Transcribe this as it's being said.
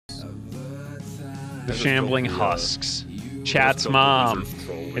The shambling husks. Chat's mom.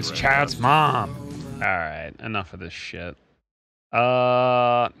 It's Chat's mom. All right, enough of this shit.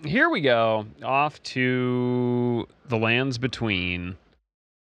 Here we go. Off to the lands between.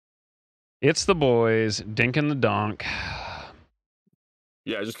 It's the boys, Dink and the Donk.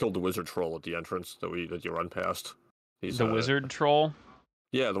 Yeah, I just killed the wizard troll at the entrance that you run past. He's the wizard troll?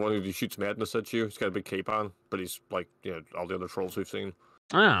 Yeah, the one who shoots madness at you. He's got a big cape on, but he's like, all the other trolls we've seen.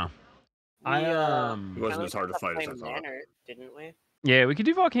 Oh. He wasn't as hard to fight as I thought. Manor, didn't we? Yeah, we could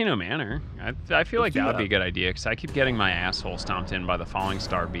do Volcano Manor. I feel like that would be a good idea, because I keep getting my asshole stomped in by the Falling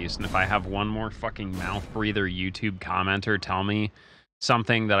Star Beast, and if I have one more fucking mouth breather YouTube commenter tell me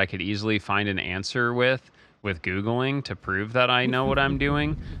something that I could easily find an answer with Googling to prove that I know what I'm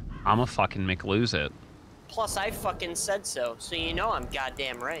doing, I'm a fucking McLose it. Plus, I fucking said so you know I'm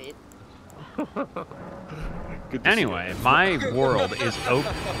goddamn right. Anyway, my world is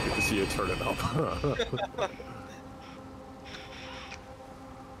open. Good to see you turn it up.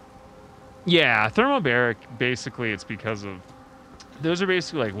 Yeah, thermobaric, basically it's because of... Those are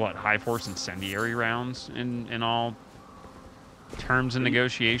basically like, what, high force incendiary rounds in all terms and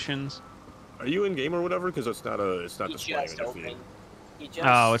negotiations? Are you in game or whatever? Because it's not displaying in your feed.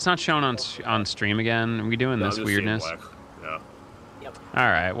 Oh, it's not shown on stream again? Are we doing this weirdness? Yeah. Yep.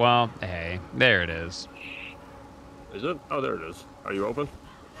 Alright, well, hey, there it is. Is it? Oh, there it is. Are you open?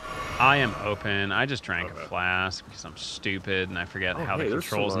 I am open. I just drank a flask because I'm stupid and I forget how the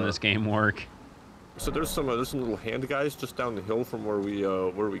controls in this game work. So there's some little hand guys just down the hill from where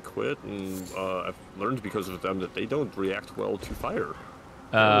we quit, and I've learned because of them that they don't react well to fire.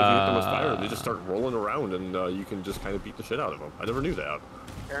 If you hit them with fire, they just start rolling around, and you can just kind of beat the shit out of them. I never knew that.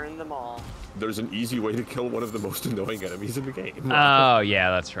 Burn them all. There's an easy way to kill one of the most annoying enemies in the game. Oh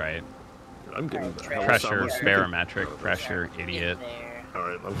yeah, that's right. I'm getting pressure, barometric pressure, idiot. All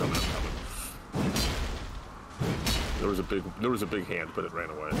right, I'm coming. There was a big hand, but it ran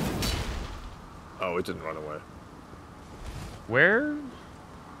away. Oh, it didn't run away. Where?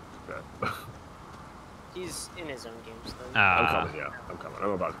 Okay. He's in his own games, though. I'm coming, yeah. I'm coming. I'm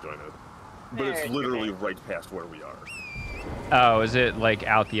about to join it. But it's literally right past where we are. Oh, is it, like,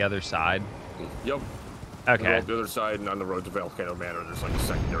 out the other side? Yep. Okay. The other side, and on the road to Volcano Manor, there's, like, a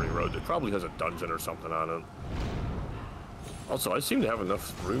secondary road that probably has a dungeon or something on it. Also, I seem to have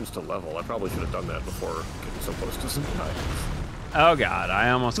enough rooms to level. I probably should have done that before getting so close to some guy. Oh, God.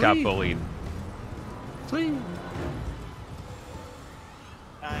 I almost got bullied. Please.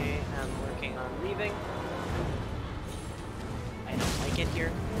 I am working on leaving. I don't like it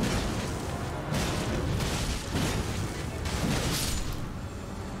here.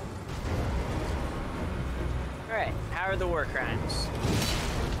 Alright, how are the war crimes?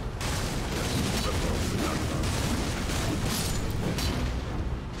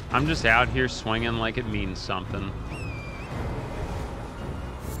 I'm just out here swinging like it means something.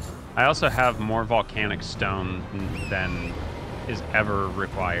 I also have more volcanic stone than is ever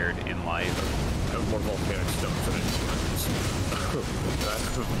required in life. I have more volcanic stone than I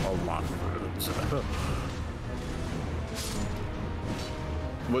have a lot of runes.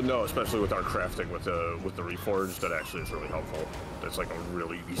 But no, especially with our crafting with the Reforged, that actually is really helpful. That's like a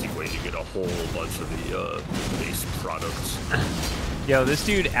really easy way to get a whole bunch of the base products. Yo, this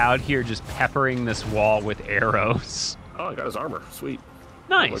dude out here just peppering this wall with arrows. Oh, I got his armor. Sweet.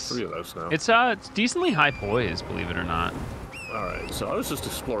 Nice. Like 3 of those now. It's decently high poise, believe it or not. All right, so I was just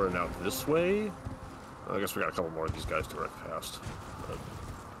exploring out this way. I guess we got a couple more of these guys to run past. But...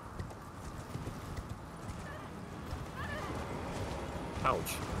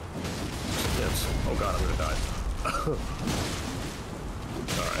 Ouch. Yes. Oh god, I'm gonna die.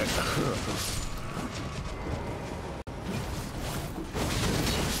 Alright.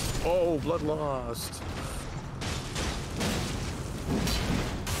 Oh, blood lost.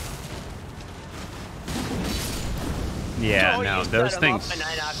 Yeah, oh, no, those things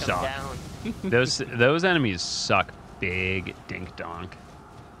suck. those enemies suck big dink donk.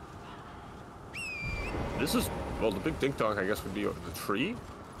 This is, well, the big dink donk I guess would be over the tree.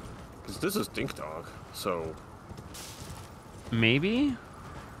 Because this is dink donk, so... Maybe?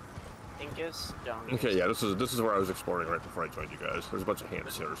 Dinkus, donk. Okay, yeah, this is where I was exploring right before I joined you guys. There's a bunch of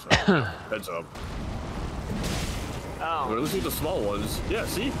hands here, so heads up. Oh. But at least with the small ones, yeah,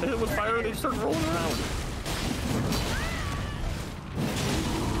 see? They hit with fire and they start rolling around.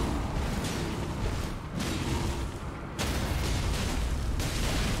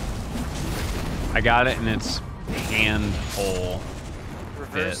 I got it in its hand hole.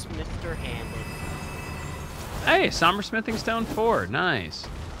 Reverse Mr. Handed. Hey, Somber Smithing Stone 4. Nice.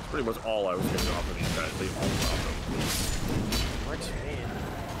 That's pretty much all I was getting off of these guys. They all dropped them. What's in?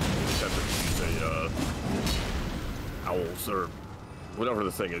 Except if you use owls, or whatever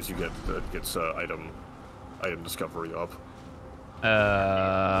the thing is you get that gets item discovery up.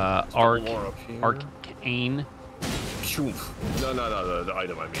 Arcane. No, the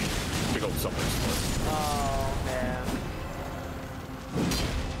item I mean. Big old something. Oh, man.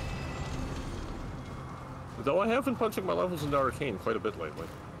 Though I have been punching my levels into Arcane quite a bit lately.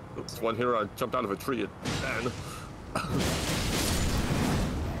 There's one here, I jumped out of a tree at 10.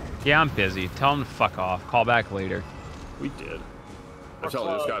 Yeah, I'm busy. Tell him to fuck off. Call back later. We did. I'm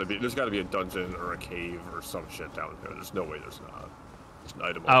telling you, there's gotta be a dungeon or a cave or some shit down here. There's no way there's not. There's an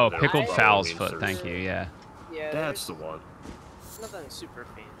item over there. Pickled fowl's foot. Thank you. Yeah. Yeah. That's the one. Nothing super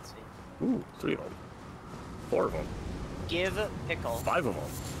fancy. Ooh, 3 of them. 4 of them. Give pickle. 5 of them.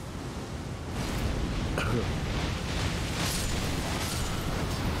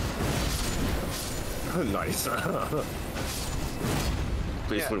 Nice.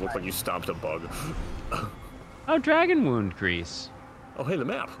 Basically looked like you stomped a bug. Oh, dragon wound grease. Oh, hey, the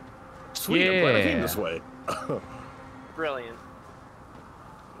map. Sweet, I'm glad I came this way. Brilliant.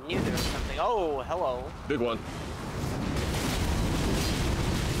 Knew there was something. Oh, hello. Big one.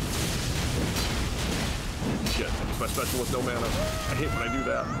 Shit, I use my special with no mana. I hate when I do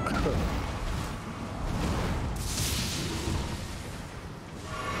that.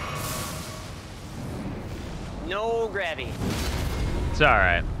 No grabby. It's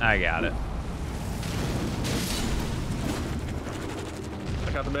alright. I got it.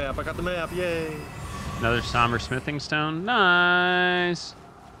 I got the map, yay! Another somber smithing stone. Nice.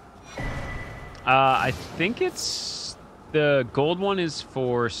 I think it's... The gold one is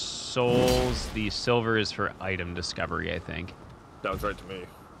for souls. The silver is for item discovery, I think. Sounds right to me.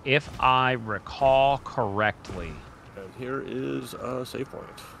 If I recall correctly. And here is a save point.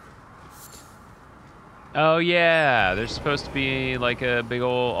 Oh, yeah. There's supposed to be like a big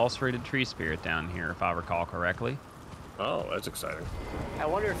old ulcerated tree spirit down here, if I recall correctly. Oh, that's exciting. I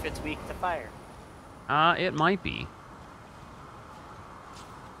wonder if it's weak to fire. It might be.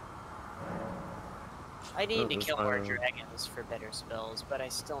 I need to kill more dragons for better spells, but I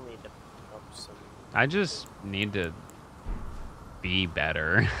still need to pick up some. I just need to be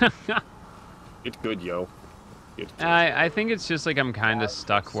better. It's good, yo. I think it's just like I'm kind of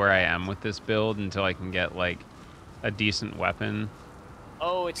stuck where I am with this build until I can get like a decent weapon.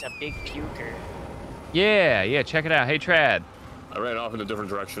 Oh, it's a big puker. Yeah, check it out. Hey, Trad. I ran off in a different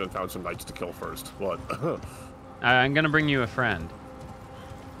direction and found some knights to kill first. What? I'm gonna bring you a friend.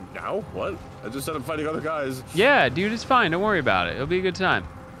 Now? What? I just said I'm fighting other guys. Yeah, dude, it's fine. Don't worry about it. It'll be a good time.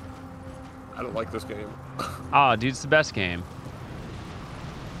 I don't like this game. Oh, dude, it's the best game.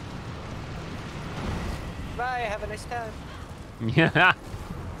 Bye, have a nice time. Yeah.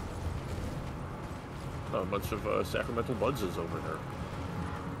 A bunch of sacramental buds is over here.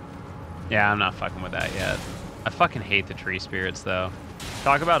 Yeah, I'm not fucking with that yet. I fucking hate the tree spirits, though.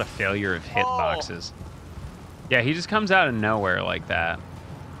 Talk about a failure of hitboxes. Yeah, he just comes out of nowhere like that.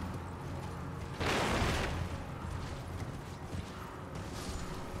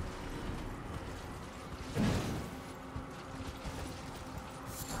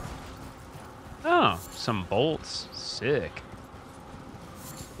 Oh, some bolts. Sick.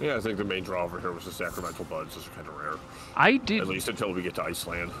 Yeah, I think the main draw over here was the sacramental buds. Those are kind of rare. I did. At least until we get to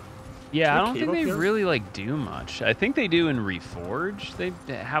Iceland. Yeah, I don't think they really like do much. I think they do in Reforge. They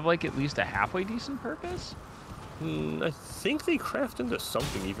have like at least a halfway decent purpose. I think they craft into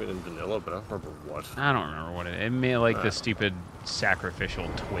something even in vanilla, but I don't remember what. I don't remember what it made like the stupid sacrificial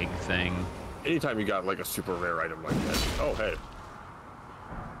twig thing. Anytime you got like a super rare item like that. Oh, hey.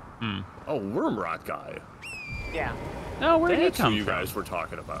 Oh, Wormrot guy. Yeah. No, where did he That's come who you from? guys were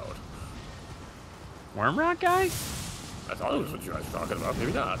talking about. Wormrot guy? I thought it was what you guys were talking about.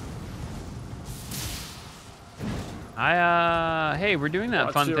 Maybe not. Hey, we're doing that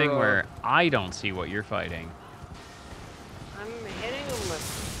What's fun your, thing where I don't see what you're fighting. I'm hitting him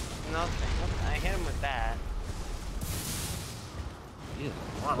with nothing. I hit him with that.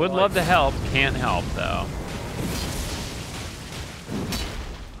 Yeah, Would love to help, can't help though.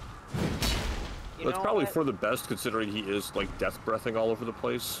 That's probably for the best, considering he is like death breathing all over the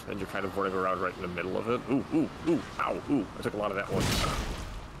place, and you're kind of running around right in the middle of it. Ooh, ow, ooh! I took a lot of that one.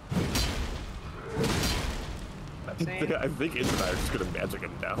 I think Inch and I are just gonna magic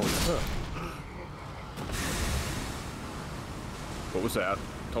him down. What was that?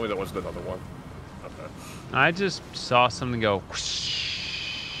 Tell me that wasn't another one. Okay. I just saw something go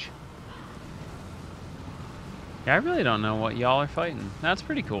whoosh. Yeah, I really don't know what y'all are fighting. That's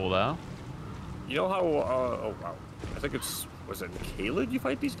pretty cool though. You know how, oh wow. I think was it Kaled you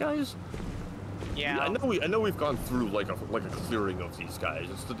fight these guys? Yeah. I know we've gone through like a clearing of these guys.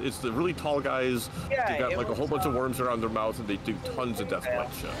 It's the really tall guys. Yeah, They got like a whole bunch of worms around their mouth, and they do tons of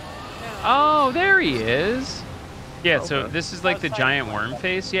deathbite shit. Oh, there he is. Yeah, Okay. so this is like the giant worm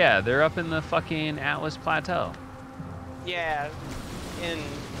face. Yeah, they're up in the fucking Atlas Plateau. Yeah, in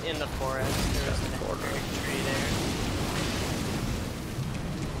the forest. There was a big tree there.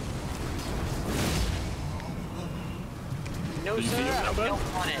 No, Do you sir, see him now, I Ben?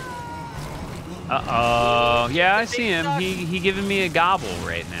 don't want it. Uh-oh. Yeah, I see him. He giving me a gobble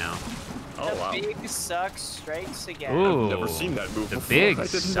right now. Oh The wow. big suck strikes again. Ooh. I've never seen that move The before. big I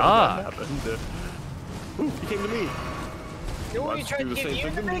didn't know suck. that happened. Ooh, he came to me. No, wants he to tried do to the give same you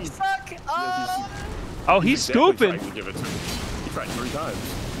thing the to big me. suck. Yeah, Oh, he's exactly scooping. trying to give it to me. He tried 3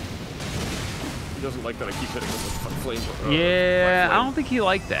 times. He doesn't like that I keep hitting him with flame. Yeah, I flame. don't think he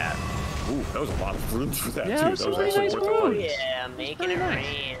liked that. Ooh, that was a lot of runes for that Yeah, too. that was That was some actually nice worth the Oh runes. money. yeah, making it nice.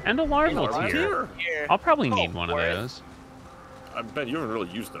 rain. And a larval larval tier. tier. I'll probably need Oh, one of worth. those. I bet you haven't really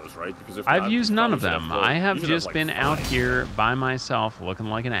used those, right? Because if I've not, used you none probably of should them. well, I you have should just like been out 5. here by myself looking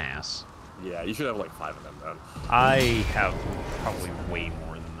like an ass. Yeah, you should have like 5 of them then. I have probably way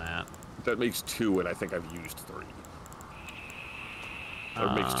more than that. That makes 2, and I think I've used 3.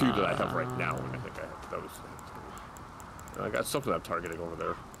 That makes 2 that I have right now, and I think I have those. I got something I'm targeting over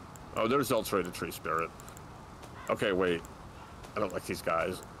there. Oh, there's Ultrated Tree Spirit. Okay, wait. I don't like these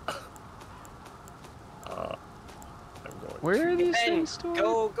guys. I'm going. Where are these Ben, things stored?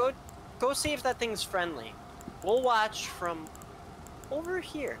 go see if that thing's friendly. We'll watch from over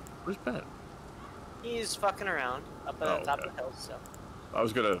here. Where's Ben? He's fucking around up at the top of the hill, so. I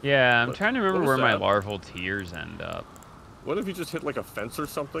was gonna. Yeah, I'm What- trying to remember what where was my that? larval tiers end up. What if you just hit like a fence or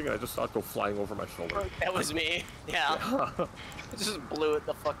something, and I just saw it go flying over my shoulder? That was me. Yeah. Just blew it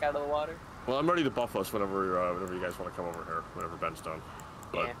the fuck out of the water. Well, I'm ready to buff us whenever you guys want to come over here, whenever Ben's done.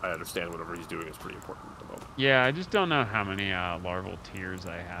 But Yeah. I understand whatever he's doing is pretty important at the moment. Yeah, I just don't know how many larval tiers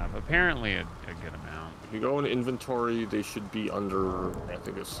I have. Apparently a good amount. If you go in inventory, they should be under, I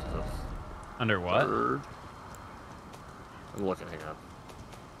think it's the Under what? 3rd. I'm looking, hang on.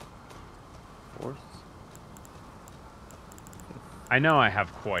 4th? I know I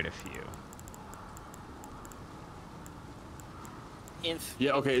have quite a few.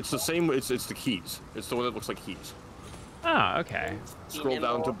 Yeah, okay, it's the same, it's the keys. It's the one that looks like keys. Oh, okay. Scroll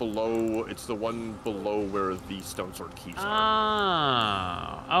down to below, it's the one below where the stone sword keys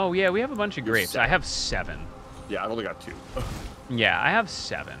are. Oh, yeah, we have a bunch of grapes. I 7. have 7. Yeah, I've only got 2. Yeah, I have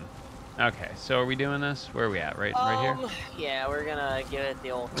 7. Okay, so are we doing this? Where are we at? Right here? Yeah, we're gonna give it the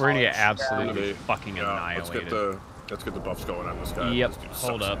old. We're gonna get college absolutely Grab. fucking Yeah, annihilated. let's get the buffs going on this guy. Yep, This dude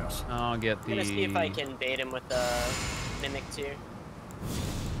hold sucks up. ass. I'll get I'm the... gonna see if I can bait him with the mimic too.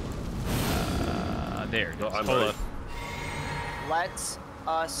 There it No, is. I'm Hold ready. up. Let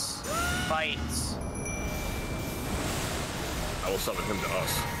us fight. I will summon him to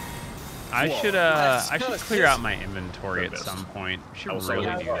us. I Whoa. should Let's clear out my inventory That at missed. some point. Should I will really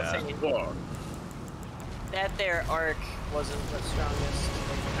summon do him to that. us. Whoa. That there arc wasn't the strongest.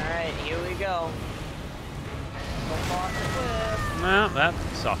 Alright, here we go. Go off the cliff. Well,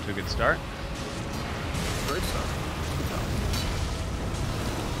 that's off to a good start. Great stuff.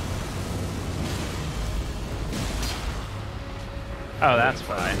 Oh, that's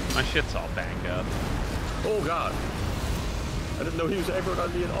fine. My shit's all banged up. Oh god. I didn't know he was aggroed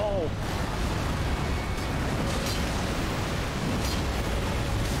on me at all.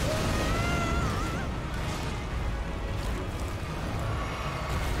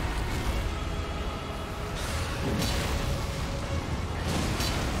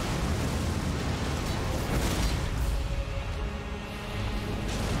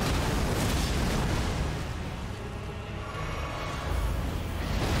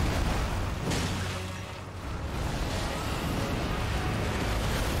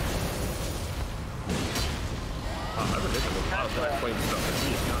 I've been hitting him with a lot of black flame stuff, and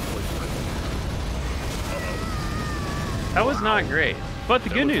he is not poisoning. That was not great. But the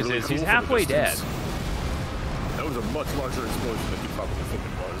That good was news really is cool he's from a halfway dead. distance. That was a much larger explosion than you probably think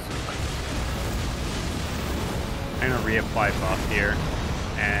it was. I'm gonna reapply buff here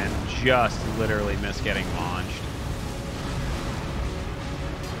and just literally miss getting launched.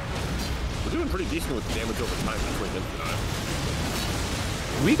 We're doing pretty decent with damage over time between him and I.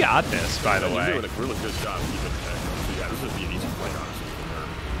 We got this, by the You're way. doing a really good job keeping it. So yeah, this would be an easy play, honestly.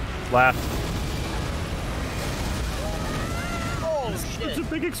 Left. Oh It's shit. a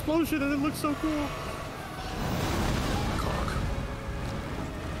big explosion and it looks so cool. Cock.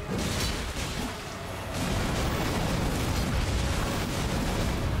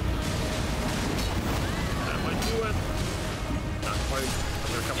 That might do it. Not quite.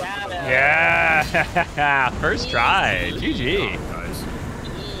 I'm gonna come Got up with it. Yeah. First try. GG. Guys.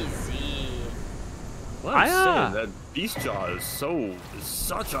 Easy. Well, I'm saying that Beast Jaw is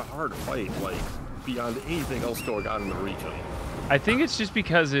such a hard fight, like beyond anything else going on in the region. I think it's just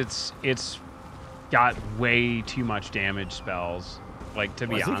because it's got way too much damage spells. Like, to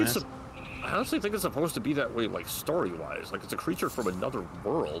be honest. I honestly think it's supposed to be that way, like, story-wise. Like, it's a creature from another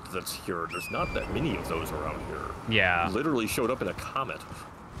world that's here. There's not that many of those around here. Yeah. Literally showed up in a comet.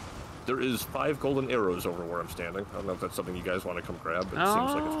 There is 5 golden arrows over where I'm standing. I don't know if that's something you guys want to come grab, but it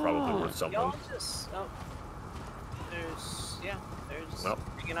seems like it's probably worth something. Y'all just... Oh. There's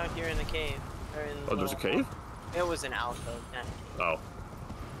freaking out here in the cave. There's a cave? It was an alcove, not a cave. Oh.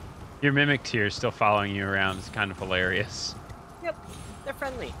 Your mimic tier is still following you around. It's kind of hilarious. Yep. They're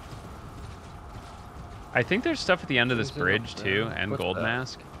friendly. I think there's stuff at the end of this bridge, too, and Gold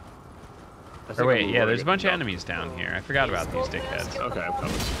Mask. Or Or wait, yeah, there's a bunch of enemies down here. I forgot about these dickheads. Okay, I'm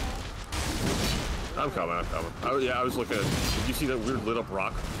coming. Yeah, I was looking at... Did you see that weird lit-up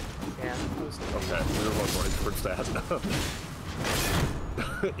rock? Yeah. Okay, we were going towards that.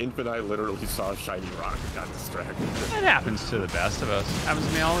 Inf and I literally saw a shiny rock and got distracted. That happens to the best of us. Happens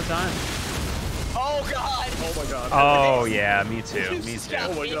to me all the time. Oh, God! Oh, my God. Oh, yeah, me too. Me too.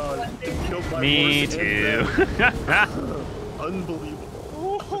 Oh, my God. It killed my Me horse too.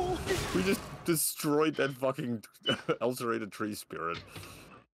 Unbelievable. We just destroyed that fucking ulcerated tree spirit.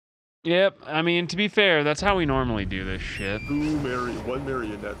 Yep, I mean, to be fair, that's how we normally do this shit. One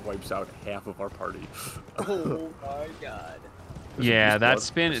marionette wipes out half of our party. Oh, my God. Yeah, that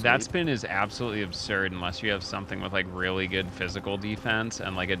spin is absolutely absurd unless you have something with like really good physical defense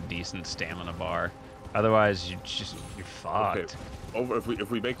and like a decent stamina bar. Otherwise, you're fucked. Okay.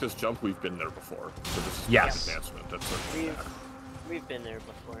 If we make this jump, we've been there before. So this is yes. an advancement. That's We've been there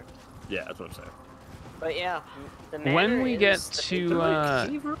before. Yeah, that's what I'm saying. But yeah, the manor when we get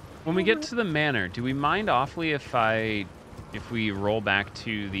to the manor, do we mind awfully if we roll back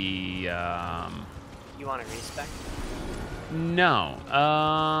to the You want to respec? No.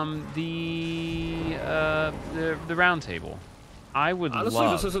 The round table. I would Honestly,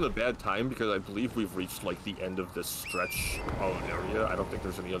 this isn't a bad time because I believe we've reached like the end of this stretch of area. I don't think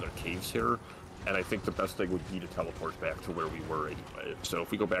there's any other caves here. And I think the best thing would be to teleport back to where we were anyway. So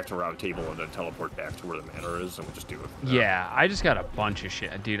if we go back to round table and then teleport back to where the manor is, and we'll just do it. Yeah, I just got a bunch of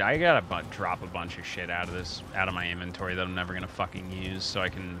shit, dude. I gotta drop a bunch of shit out of my inventory that I'm never gonna fucking use, so I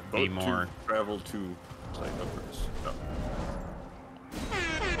can be more. Travel to site numbers. No.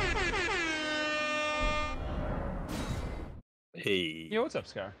 Hey. Yeah, what's up,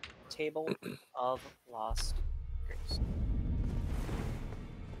 Scar? Table of Lost Grace.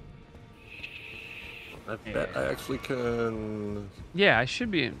 I bet I actually can... Yeah, I can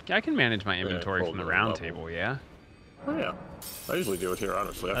manage my inventory from the round table, yeah? Oh, yeah. I usually do it here,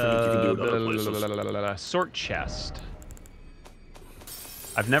 honestly. I forget you can do it other places. Sort chest.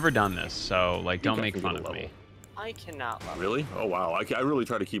 I've never done this, so, like, don't make fun of me. I cannot level. Really? Oh, wow. I really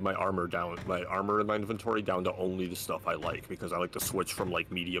try to keep my armor in my inventory down to only the stuff I like, because I like to switch from,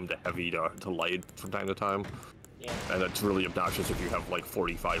 like, medium to heavy to light from time to time. Yeah. And it's really obnoxious if you have like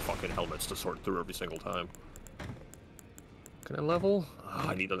 45 fucking helmets to sort through every single time. Can I level? Oh,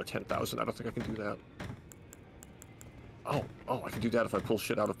 I need another 10,000. I don't think I can do that. Oh, I can do that if I pull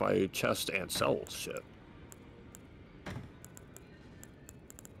shit out of my chest and sell shit.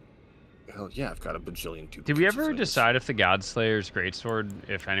 Hell yeah, I've got a bajillion duplicates. Did we ever decide if the Godslayer's greatsword,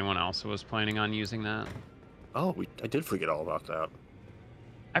 if anyone else was planning on using that? Oh, I did forget all about that.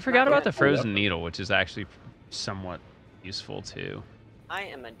 I forgot about the frozen needle, which is actually somewhat useful too. I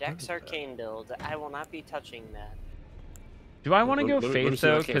am a Dex Arcane build. I will not be touching that. Do I want to go Faith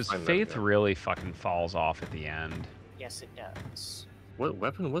though? Because Faith really fucking falls off at the end. Yes, it does. What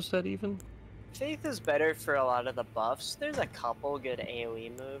weapon was that even? Faith is better for a lot of the buffs. There's a couple good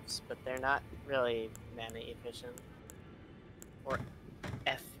AoE moves, but they're not really mana efficient. Or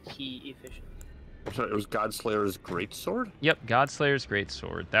FP efficient. I'm sorry, it was Godslayer's greatsword? Yep, Godslayer's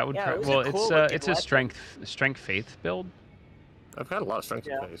greatsword. That would it's a strength faith build. I've got a lot of strength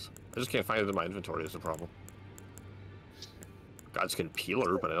and faith. I just can't find it in my inventory is the problem. Godskin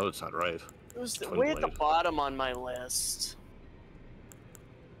peeler, but I know it's not right. It was way at the bottom on my list.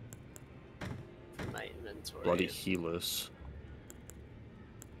 For my inventory. Bloody Healus.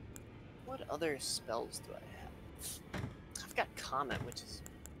 What other spells do I have? I've got Comet, which is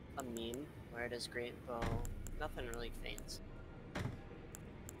a meme. Where it is great bow. Nothing really faints.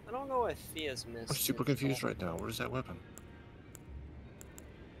 I don't know if Fia's missed. I'm super confused right now. Where's that weapon?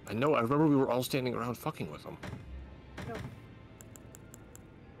 I remember we were all standing around fucking with them. No.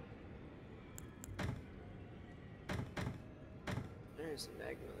 There's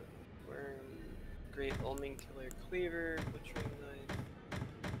Magma. Worm. Great Omen Killer Cleaver, Butchering Knife.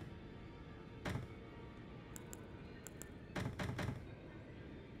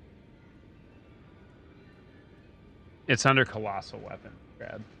 It's under Colossal Weapon,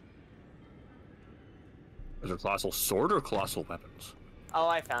 Brad. Is it Colossal Sword or Colossal Weapons? Oh,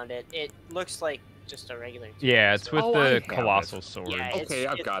 I found it. It looks like just a regular. Yeah, it's with the it. Colossal Sword. Yeah, Okay,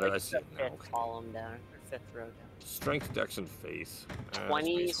 I've got like it. I see it now. Fifth column down, or fifth row down. Strength, Dex, and Faith.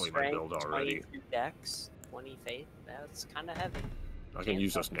 20 That's basically my strength, build already. 22 dex, 20 faith. That's kind of heavy. I can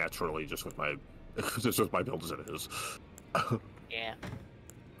use this naturally just with my build as it is. Yeah.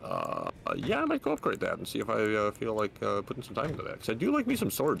 Yeah, I might go upgrade that and see if I feel like putting some time into that. Because I do like me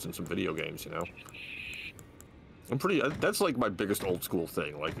some swords in some video games, you know? I'm pretty... that's like my biggest old school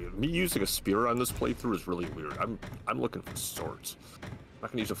thing. Like, me using a spear on this playthrough is really weird. I'm looking for swords. I'm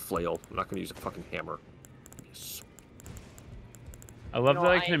not gonna use a flail. I'm not gonna use a fucking hammer. Yes. I love that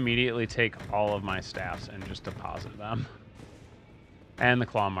I can immediately take all of my staffs and just deposit them. And the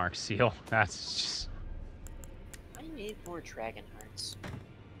claw mark seal. That's just... I need more dragon hearts.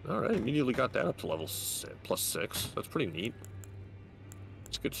 Alright, immediately got that up to level +6. That's pretty neat.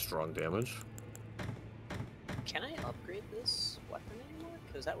 It's good strong damage. Can I upgrade this weapon anymore?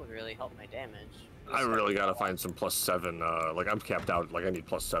 Because that would really help my damage. I really gotta find some +7, like I'm capped out, like I need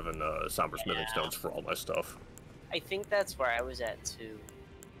 +7 Somber Smithing Stones for all my stuff. I think that's where I was at too.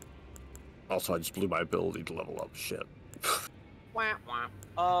 Also, I just blew my ability to level up. Shit. Wah,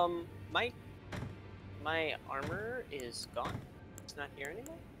 wah. My armor is gone. It's not here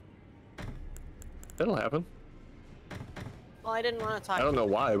anymore. It'll happen. Well, I didn't want to talk. I don't know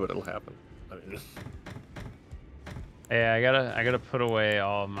why, but it'll happen. I mean, yeah, I gotta put away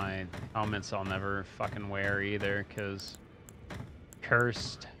all of my helmets I'll never fucking wear either, cause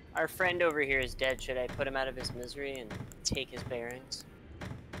cursed. Our friend over here is dead. Should I put him out of his misery and take his bearings?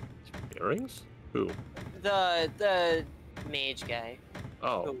 bearings? Who? The mage guy.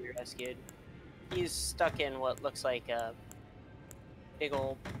 Oh. Who we rescued. He's stuck in what looks like a big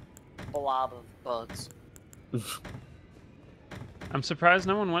old blob of bugs. I'm surprised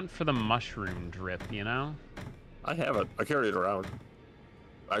no one went for the mushroom drip, you know? I have it. I carry it around.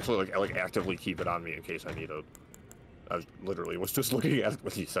 Actually, I actively keep it on me in case I need it. I literally was just looking at it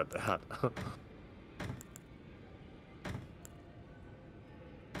when you said that.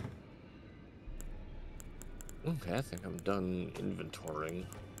 Okay, I think I'm done inventorying.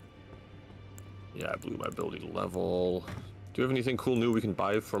 Yeah, I blew my ability to level. Do you have anything cool new we can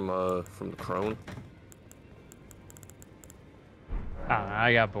buy from the crone?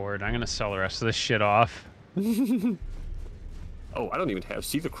 I got bored. I'm gonna sell the rest of this shit off. Oh, I don't even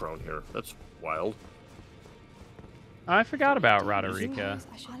see the crone here. That's wild. I forgot about Roderica.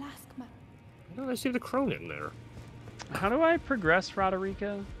 How did I see the crone in there? How do I progress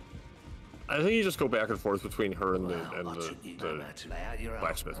Roderica? I think you just go back and forth between her and the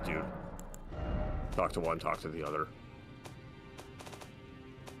blacksmith dude. Talk to one, talk to the other.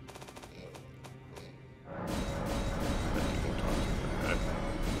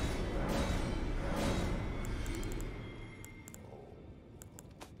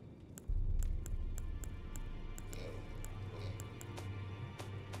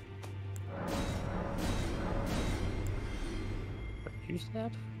 Use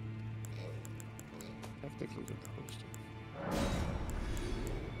that? Technically supposed to.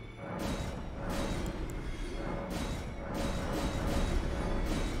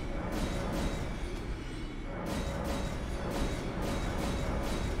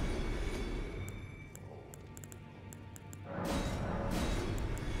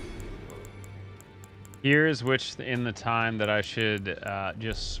 Here's which in the time that I should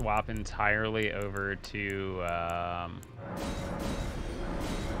just swap entirely over to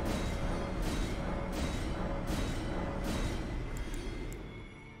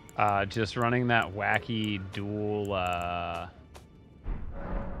just running that wacky dual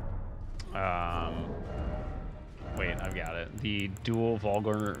wait, I've got it. The dual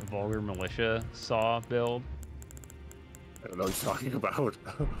vulgar militia saw build. I don't know what you're talking about.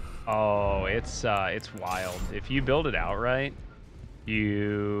 Oh, it's wild. If you build it outright,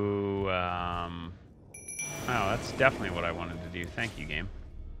 you oh, that's definitely what I wanted to do. Thank you, game.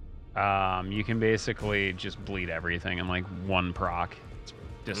 You can basically just bleed everything in like one proc. It's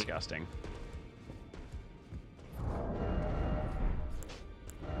disgusting.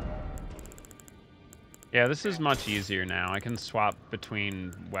 Yeah, this is much easier now. I can swap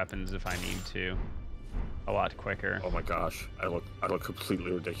between weapons if I need to. A lot quicker. Oh my gosh, I look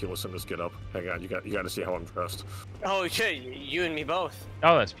completely ridiculous in this getup. Hang on, you got to see how I'm dressed. Oh shit, you and me both.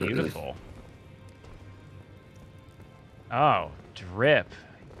 Oh, that's beautiful. Oh, drip.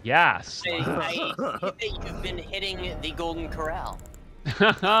 Yes. I see that you've been hitting the Golden Corral.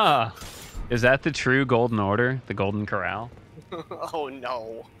 Is that the true Golden Order? The Golden Corral? Oh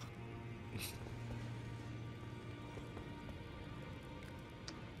no.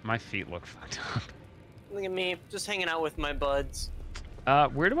 My feet look fucked up. Look at me, just hanging out with my buds.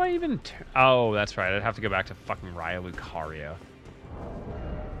 Where do I even... Oh, that's right. I'd have to go back to fucking Raya Lucario.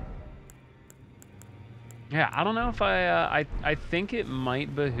 Yeah, I don't know if I think it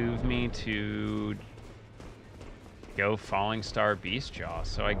might behoove me to go Falling Star Beastjaw,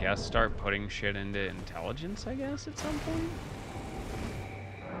 so I guess start putting shit into intelligence, I guess, at some point?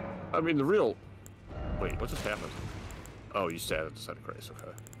 I mean, the real... Wait, what just happened? Oh, you sat at the side of Grace,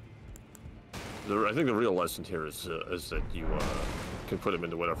 okay. I think the real lesson here is that you can put them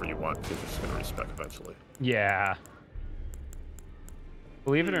into whatever you want, because you're just going to respec eventually. Yeah.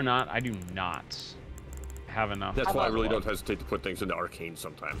 Believe it or not, I do not have enough. That's why I really don't hesitate to put things into arcane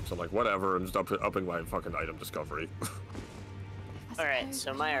sometimes. So, like, whatever, I'm just upping my fucking item discovery. Alright,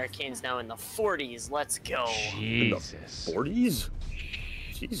 so my arcane's now in the 40s. Let's go. Jesus. In the 40s?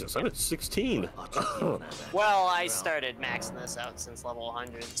 Jesus, I'm at 16. Well, I started maxing this out since level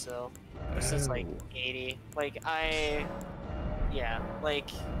 100, so this is like 80. Like, yeah,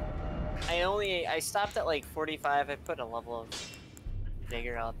 like, I stopped at like 45. I put a level of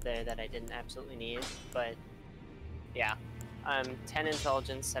vigor up there that I didn't absolutely need, but yeah. 10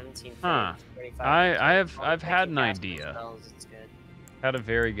 intelligence, 17 huh. 45. I've had an idea. Spells, it's good. Had a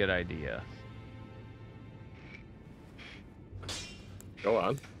very good idea. Go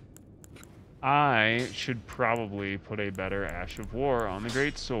on. I should probably put a better Ash of War on the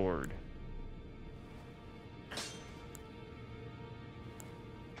Great Sword.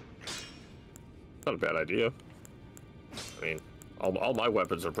 Not a bad idea. I mean, all my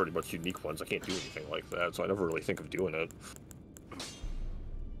weapons are pretty much unique ones. I can't do anything like that, so I never really think of doing it.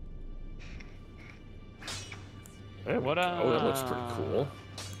 What oh, that looks pretty cool.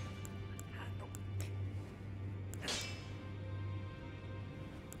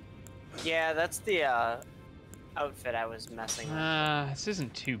 Yeah, that's the outfit I was messing with. This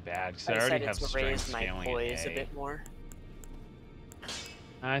isn't too bad because I I already decided have to strength raise my scaling poise at a bit more.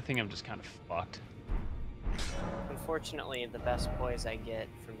 I think I'm just kind of fucked. Unfortunately, the best poise I get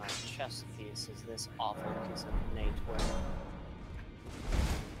for my chest piece is this awful piece of innate work.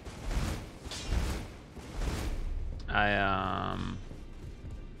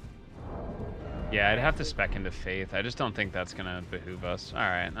 Yeah, I'd have to spec into Faith. I just don't think that's gonna behoove us.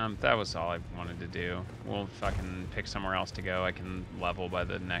 Alright, that was all I wanted to do. We'll fucking pick somewhere else to go. I can level by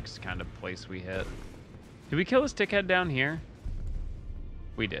the next kind of place we hit. Did we kill a stickhead down here?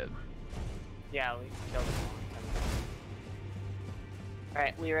 We did. Yeah, we killed him a long time ago.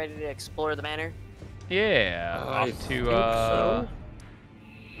 Alright, we ready to explore the manor? Yeah, off to, so.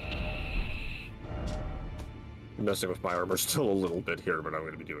 Messing with my armor still a little bit here, but I'm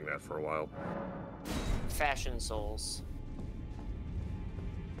going to be doing that for a while. Fashion souls.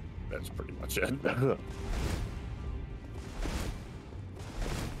 That's pretty much it. I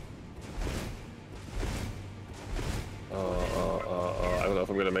don't know if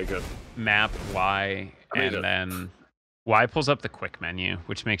I'm going to make it. Map Y, and then Y pulls up the quick menu,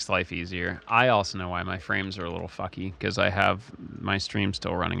 which makes life easier. I also know why my frames are a little fucky, because I have my stream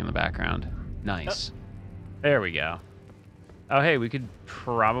still running in the background. Nice. There we go. Oh, hey, we could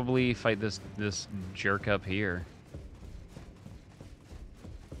probably fight this jerk up here.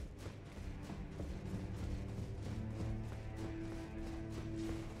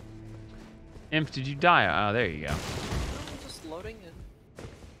 Imp, did you die? Oh, there you go. I'm just loading it.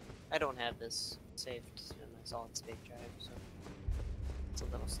 I don't have this saved in my solid state drive, so it's a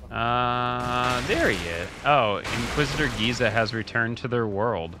little slow. There he is. Oh, Inquisitor Giza has returned to their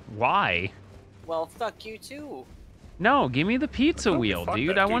world. Why? Well, fuck you too. No, give me the pizza wheel,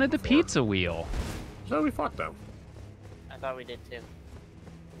 dude. I wanted the pizza wheel. No, we fought them. I thought we did too.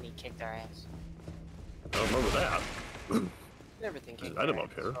 And he kicked our ass. I don't remember that. Everything kicked There's an our item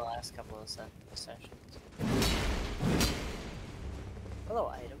up ass here. for the last couple of sessions. Hello,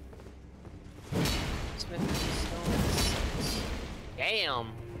 item. Smith Stone.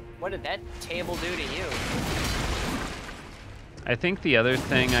 Damn! What did that table do to you? I think the other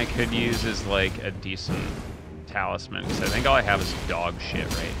thing I could use is like a decent talisman, because I think all I have is dog shit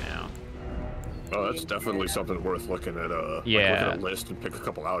right now. Oh, that's definitely something worth looking at. Yeah. Like look at a list and pick a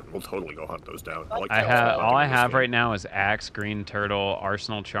couple out, and we'll totally go hunt those down. All I have right now is Axe, Green Turtle,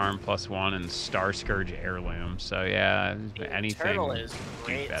 Arsenal Charm +1, and Star Scourge Heirloom. So yeah, anything Turtle is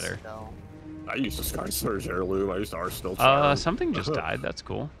great better. still. I used a Star Scourge Heirloom. I used Arsenal Charm. Something just died. That's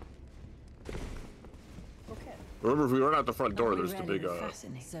cool. Okay. Remember, if we run out the front door, Are we there's the ready? big,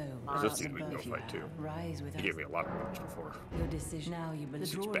 Fascinating. So, resistance we can go both you fight, too. have, rise with He us. gave me a lot of damage before. Your decision now. You believe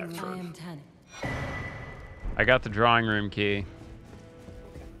It's the back drawing turn. room. I am Tanit. I got the drawing room key.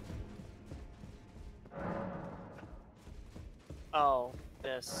 Oh,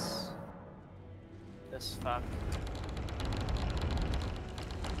 this fuck.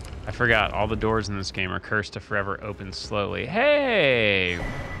 I forgot, all the doors in this game are cursed to forever open slowly. Hey!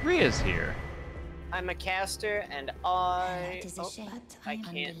 Ria's here. I'm a caster, and I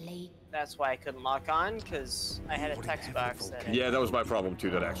can't. That's why I couldn't lock on, because I had a text box that. Yeah, that was my problem too.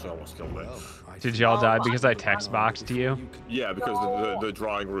 That actually almost killed me. Did y'all die because I text boxed you? Yeah, because the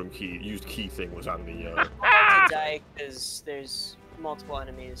drawing room key thing was on the. I die because there's multiple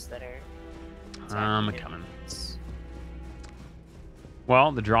enemies that are. I'm coming.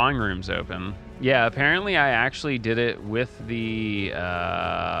 Well, the drawing room's open. Yeah, apparently I actually did it with the,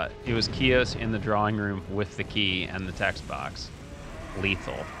 it was Kios in the drawing room with the key and the text box.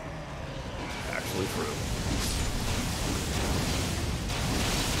 Lethal. Actually true.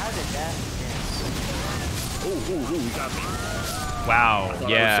 How did that miss? Ooh, he got me. Wow,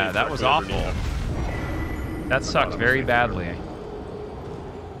 yeah, that was awful. That sucked very badly.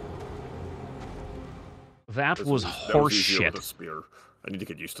 That was horseshit. Spear. I need to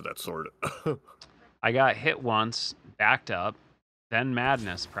get used to that sword. I got hit once, backed up, then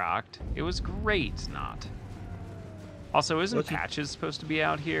madness procced. It was great, not. Also, isn't Patches supposed to be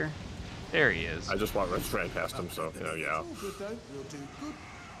out here? There he is. I just ran past him, so yeah.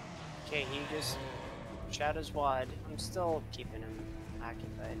 Okay, he just shot his wad. I'm still keeping him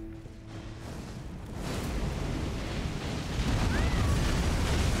occupied.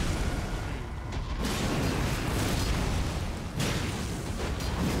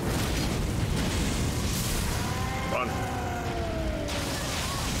 Run.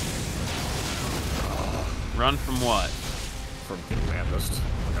 Run from what? From getting madness.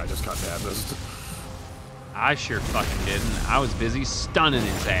 Like I just got madness. I sure fucking didn't. I was busy stunning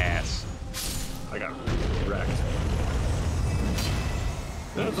his ass. I got wrecked.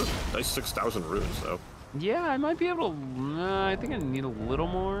 Yeah, it's a nice 6,000 runes, though. Yeah, I might be able to. I think I need a little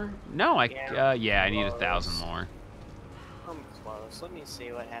more. No, I I need 1,000 more. I'm close. Let me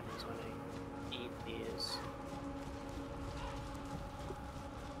see what happens when I eat these.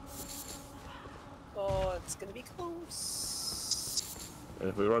 Oh, it's gonna be close. And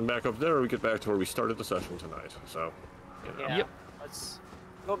if we run back up there, we get back to where we started the session tonight. So, you know. Yeah. Yep. Let's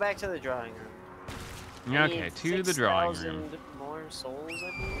go back to the drawing room. Okay, to the drawing room. 6,000 more souls,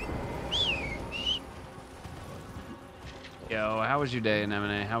 I believe. Yo, how was your day in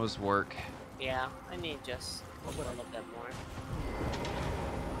M&A? How was work? Yeah, I need just a little bit more.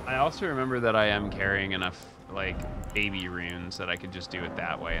 I also remember that I am carrying enough, like, baby runes that I could just do it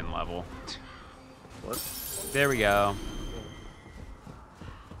that way and level. What? There we go.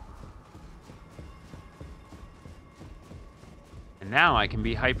 And now I can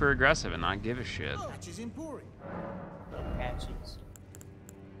be hyper aggressive and not give a shit. No patches.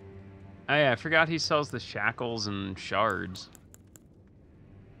 Oh yeah, I forgot he sells the shackles and shards.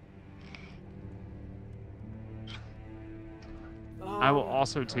 I will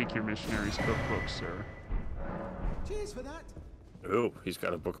also take your missionary's cookbook, sir. Cheers for that. Ooh, he's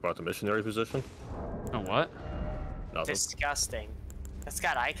got a book about the missionary position. Oh, what? Nothing. Disgusting. That's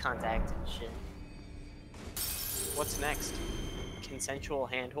got eye contact and shit. What's next? Consensual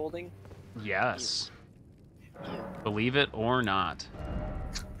hand-holding? Yes. Ew. Believe it or not.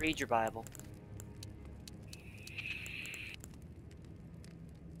 Read your Bible.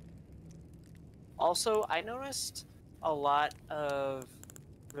 Also, I noticed a lot of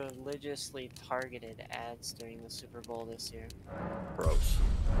religiously targeted ads during the Super Bowl this year. Gross.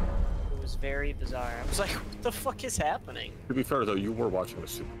 It was very bizarre. I was like, what the fuck is happening? To be fair, though, you were watching the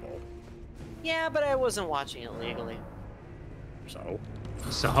Super Bowl. Yeah, but I wasn't watching it legally. So?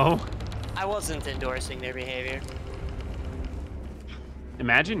 So? I wasn't endorsing their behavior.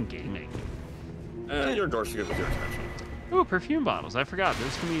 Imagine gaming. You're endorsing it with your attention. Ooh, perfume bottles. I forgot.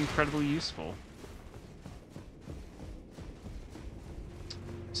 Those can be incredibly useful.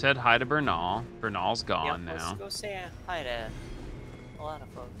 Said hi to Bernal. Bernal's gone Yep, now. let's go say hi to a lot of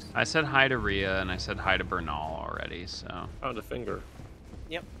folks. I said hi to Rhea, and I said hi to Bernal already, so... Found a finger.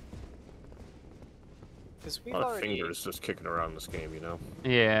 Yep. Because we've A lot of already... fingers just kicking around this game, you know?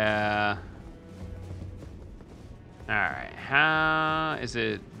 Yeah. Alright, how... Is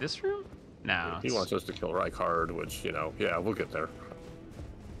it this room? No. He wants us to kill Rykard, which, you know, yeah, we'll get there.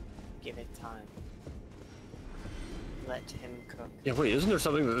 Give it time. Let him cook. Yeah, wait, isn't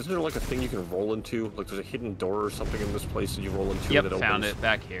there like a thing you can roll into? Like there's a hidden door or something in this place that you roll into Yep, and it found opens? it.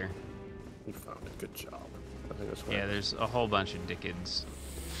 Back here. You found it, good job. think that's right. Yeah, there's a whole bunch of dickheads.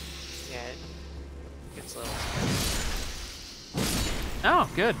 Yeah, it gets a little. Oh,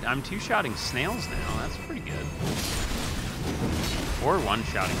 good. I'm two-shotting snails now. That's pretty good. Or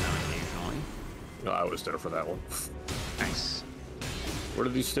one-shotting them occasionally. No, I was there for that one. Nice. Where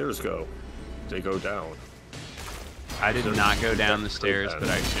do these stairs go? They go down. I did not go down the stairs, but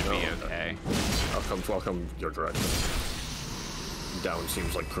I should be okay. I'll come your direction. Down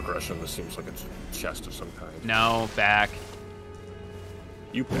seems like progression. This seems like a chest of some kind. No, back.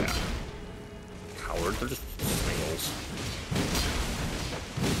 You back. Coward. They're just snails.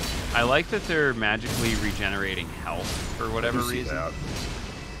 I like that they're magically regenerating health for whatever reason. That.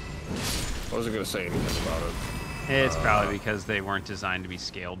 I wasn't going to say anything about it. It's probably because they weren't designed to be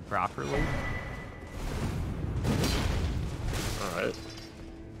scaled properly. Alright.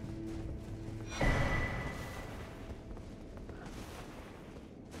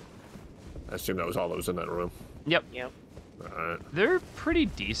 I assume that was all that was in that room. Yep. Yep. Alright. They're pretty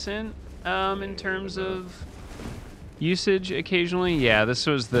decent in terms of usage occasionally. Yeah, this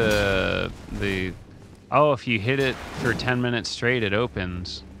was the oh, if you hit it for 10 minutes straight, it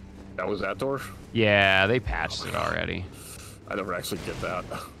opens. That was that door? Yeah, they patched it already. I never actually get that.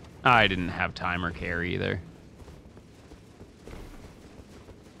 I didn't have time or care either.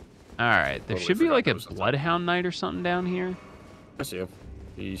 Alright, there Totally should be forgot like a there was a- Bloodhound Knight or something down here. I see him.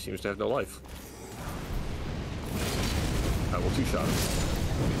 He seems to have no life. I will two-shot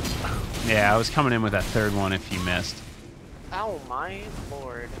him. Yeah, I was coming in with that third one if you missed. Oh my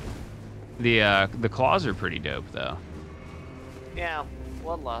lord. The claws are pretty dope though. Yeah,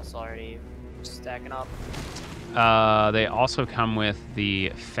 blood loss already stacking up. They also come with the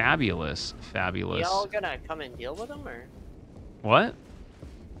fabulous. Y'all gonna come and deal with him, or What?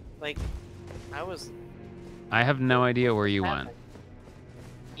 like? I have no idea where you went.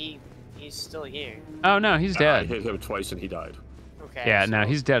 He's still here. Oh no, he's I dead. hit him twice and he died. Okay. Yeah, no,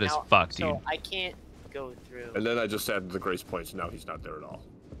 he's dead as now- fuck, dude. So I can't go through. And then I just added the grace points, and now he's not there at all.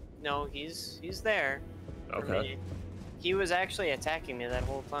 No, he's there. for Okay. me. He was actually attacking me that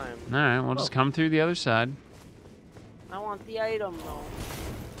whole time. All right, we'll just come through the other side. I want the item though.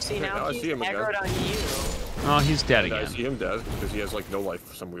 See, Okay, now now I he's see him again. aggroed on you. Oh, he's dead And I again. see him dead because he has like no life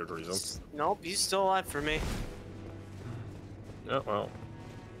for some weird reason. Nope, he's still alive for me. Yeah, well,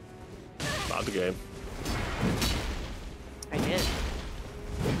 not the game. I did.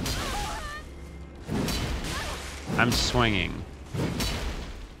 I'm swinging.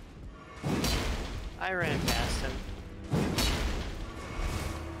 I ran past him.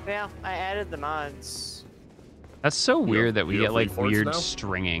 Yeah, I added the mods. That's so weird that we you get have like reforms weird now?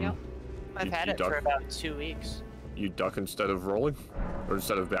 stringing. Yep. I've You- had you it for duck? about 2 weeks. You duck instead of rolling, or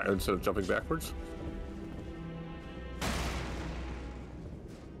instead of jumping backwards.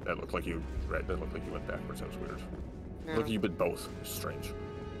 That looked like you. Right, that looked like you went backwards. That was weird. Yeah. Look, you did both. It's strange.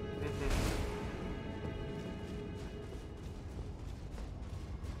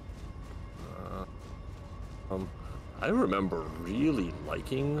 I remember really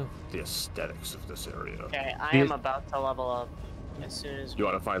liking the aesthetics of this area. Okay, I am about to level up as soon as You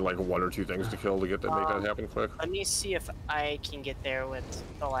want to find like one or two things to kill to get that, make that happen quick? Let me see if I can get there with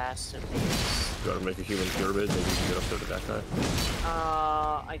the last of these. You want to make a human pyramid? Maybe you can get up there to that guy.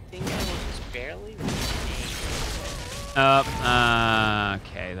 I think I will just barely.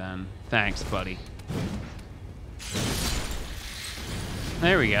 Okay then. Thanks, buddy.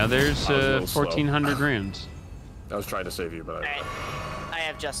 There we go. There's I was a little slow. 1,400 runes. I was trying to save you, but Alright, I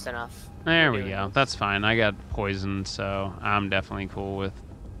have just enough. There for we doing go. this. That's fine. I got poisoned, so I'm definitely cool with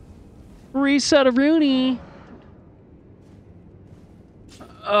reset of Rooney.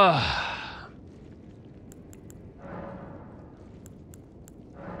 Ugh.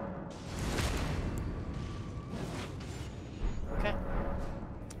 Okay.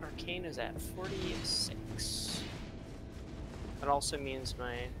 Arcane is at 46. That also means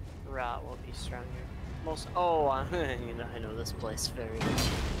my rot will be stronger. Most. Oh, you know, I know this place very well.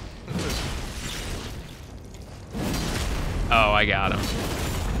 Oh, I got him.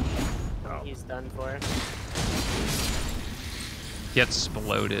 Oh. He's done for. Gets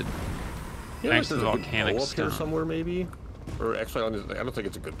exploded. Yeah, Thanks to there's the a good volcanic bow up here stone. somewhere, maybe. Or actually, I don't think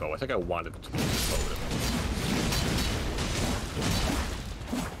it's a good bow. I think I wanted it to be a good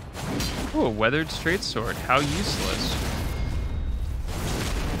bow. Ooh, a weathered straight sword. How useless.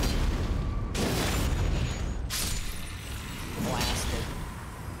 Blasted.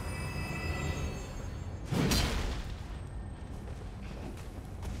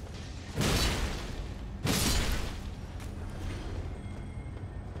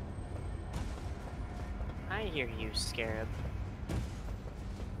 I hear you, Scarab.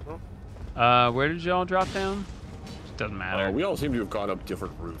 Oh, Where did y'all drop down? It doesn't matter. We all seem to have gone up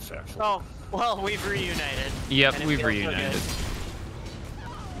different routes, actually. Oh, well, we've reunited. Yep, and it we've feels so reunited.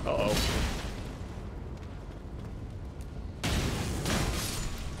 good. Uh-oh.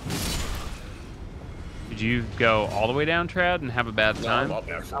 Did you go all the way down, Trad, and have a bad No, time? I'm up,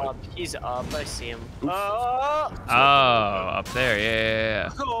 actually. He's up. I see him. Oops. Oh! Oh, up there.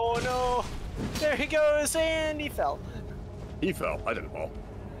 Yeah. Oh no! There he goes, and he fell. He fell. I didn't fall.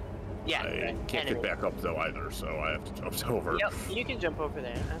 Yeah. I can't get back up, though, either, so I have to jump over. Yep, you can jump over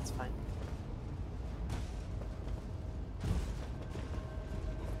there. That's fine.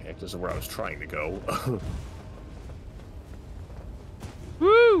 Heck, this is where I was trying to go.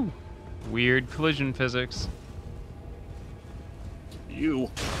 Woo! Weird collision physics. You.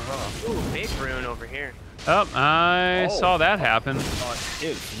 Ooh, big rune over here. Oh, I saw that happen.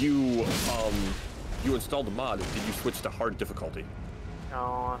 If you installed the mod, did you switch to hard difficulty?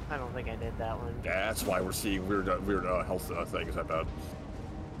 No, I don't think I did that one. That's why we're seeing weird health things, I bet.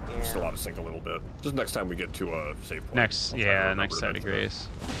 Yeah. Still out of sync a little bit. Just next time we get to a save point. Next, I'll try to remember next side of grace.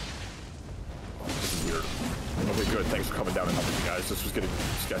 This is weird. Okay, good. Thanks for coming down and helping me, guys. This was getting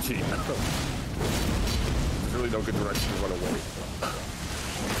sketchy. There's really no good direction to run away.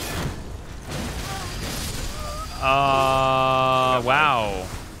 Wow.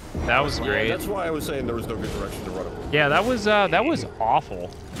 That was great. That's why I was saying there was no good direction to run away. Yeah, that was awful.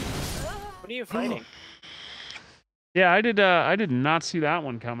 What are you fighting? Yeah, I did not see that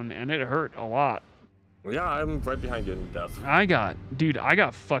one coming, and it hurt a lot. Yeah, I'm right behind you in death. I got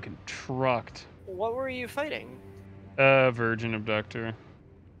fucking trucked. What were you fighting? Virgin abductor.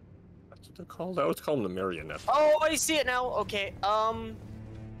 That's what they're called. I was calling them the marionette. Oh, I see it now. Okay.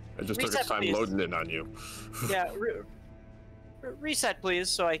 It just took reset, its time please. loading in on you. Yeah. Reset, please,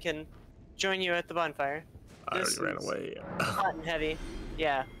 so I can join you at the bonfire. I This already ran is away. Hot and heavy.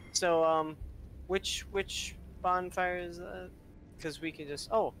 Yeah. So which bonfire is that? Because we can just.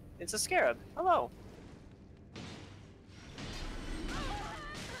 Oh, it's a scarab. Hello.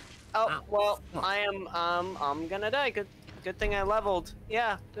 Oh well, I'm gonna die. Good thing I leveled.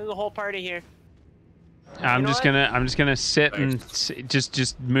 Yeah, there's a whole party here. I'm just gonna sit and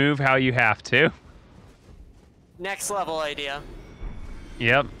just move how you have to. Next level idea.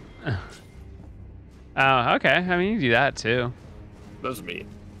 Yep. Oh, okay. I mean, you do that too. That's me.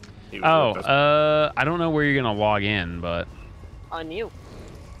 I don't know where you're gonna log in, but. On you.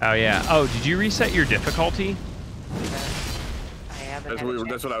 Oh yeah. Oh, did you reset your difficulty? I haven't.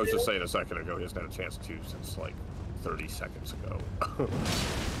 That's what I was just saying a second ago. He hasn't had a chance to since like 30 seconds ago.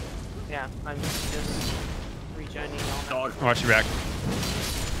 Yeah, I'm just rejoining all now. Dog. Watch your back.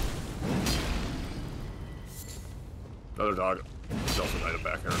 Another dog. There's also an item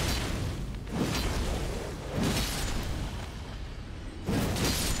back here.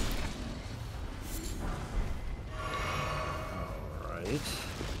 Alright.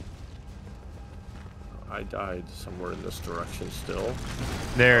 I died somewhere in this direction still.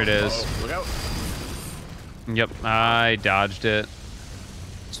 There it is. Uh-oh. Look out! Yep, I dodged it.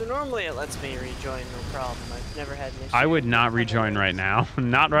 So normally it lets me rejoin, no problem. I've never had an issue. I would not rejoin right now.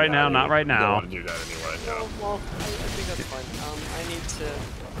 Not right now. Not right You don't now. want to do that anyway. No. Well, I think that's fine. I need to.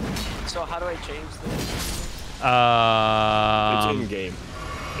 So how do I change this? It's in game.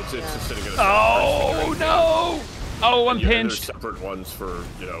 It's just sitting in a Oh no! Oh, I'm There's pinched. separate ones for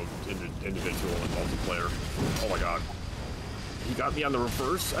individual and multiplayer. Oh my god. He got me on the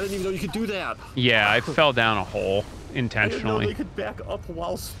reverse? I didn't even know you could do that. Yeah, I fell down a hole I didn't know intentionally. they could back up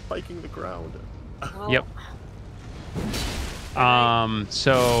while spiking the ground. Well, Yep.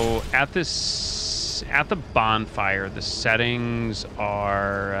 So at the bonfire, the settings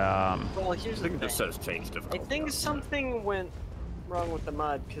are Well, here's I the think it just thing. says change I difficulty. think something went wrong with the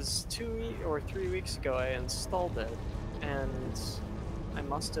mod because 2 or 3 weeks ago I installed it, and I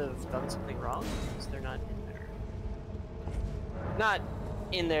must have done something wrong because they're not in there. Not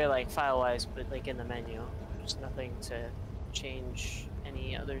in there like file-wise, but like in the menu. There's nothing to change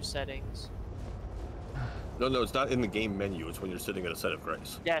any other settings. No, it's not in the game menu. It's when you're sitting at a set of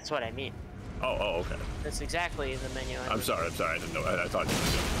grace. That's what I mean. Oh, okay. That's exactly the menu. I'm sorry. I didn't know. I thought you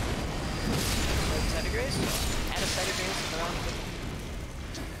were Set of grace? Add a set of grace.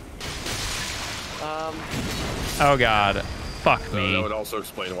 oh god, fuck doing. me. That would also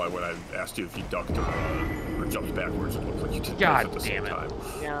explain why when I asked you if you ducked or jumped backwards, it looked like you did God both at the same damn it. time.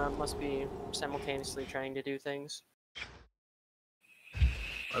 Yeah, it must be simultaneously trying to do things.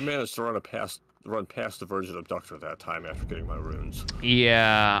 I managed to run past the Virgin Abductor that time after getting my runes.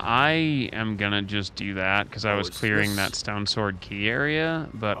 Yeah, I am gonna just do that because I was it's clearing this- that Stone Sword key area,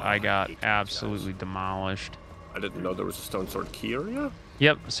 but I got hate these absolutely guys. demolished. I didn't know there was a Stone Sword key area.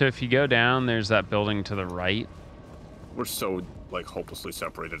 Yep. So if you go down, there's that building to the right. We're so like hopelessly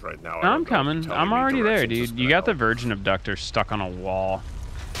separated right now. I'm coming. I'm already there, dude. You got the Virgin Abductor stuck on a wall.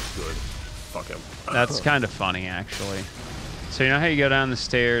 Good. Fuck him. That's kind of funny, actually. So you know how you go down the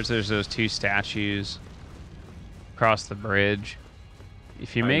stairs? There's those two statues across the bridge.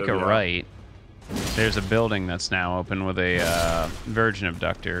 If you make a right, there's a building that's now open with a Virgin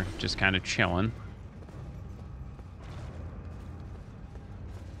Abductor just kind of chilling.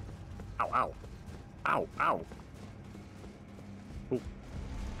 Ow! Ow! Ow! Ow! Ooh.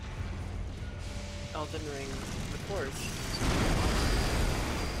 Elden Ring, the Forge.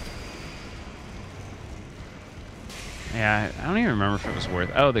 Yeah, I don't even remember if it was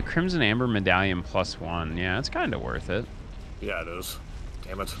worth. Oh, the Crimson Amber Medallion +1. Yeah, it's kind of worth it. Yeah, it is.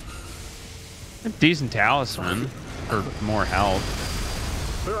 Damn it. A decent talisman for more health.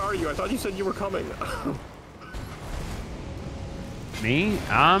 Where are you? I thought you said you were coming. Me?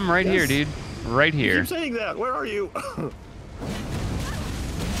 I'm right here, dude. Right You here. keep saying that. Where are you?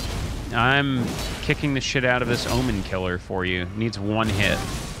 I'm kicking the shit out of this Omen Killer for you. Needs one hit.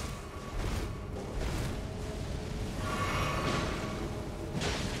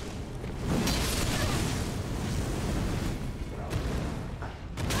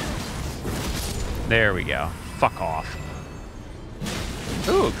 There we go. Fuck off.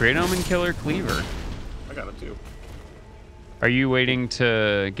 Ooh, Great Omen Killer Cleaver. I got it too. Are you waiting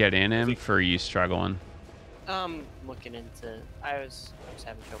to get in him, or are you struggling? Looking into. I was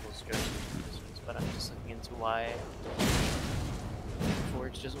having troubles going into this, but I'm just looking into why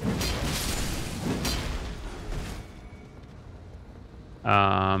Forge doesn't work.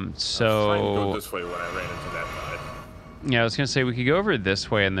 I was trying to go this way when I ran into that guy. Yeah, I was gonna say we could go over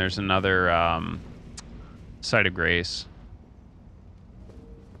this way, and there's another Site of Grace.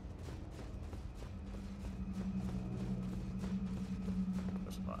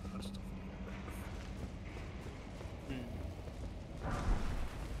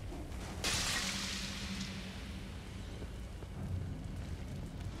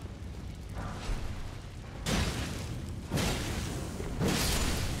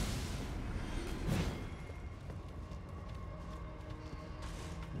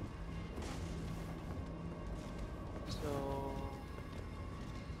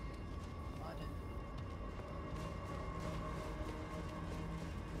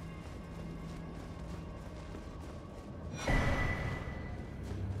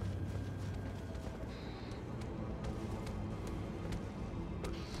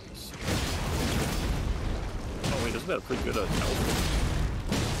 Isn't that a pretty good talisman?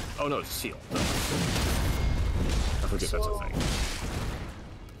 Oh no, it's a seal. No. I forget that's a thing.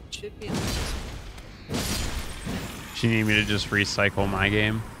 Should be in this. Do you need me to just recycle my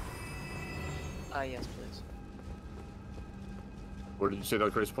game? Yes, please. Where did you say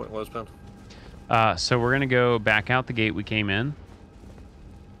that grace point was, Ben? So we're gonna go back out the gate we came in.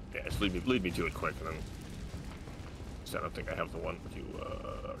 Yeah, just lead me to it quick, and then. So I don't think I have the one you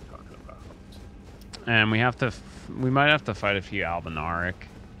are talking about. And we might have to fight a few Albinaric,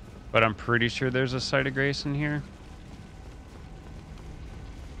 but I'm pretty sure there's a Site of Grace in here.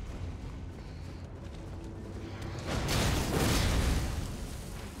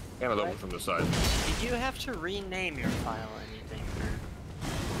 And another one from the side. Did you have to rename your file anything?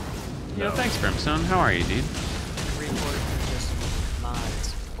 Or Yeah, thanks, Brimstone. How are you, dude? report or just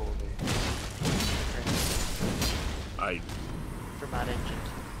mods folder? For mod engine.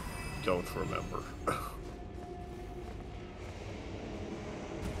 Don't remember.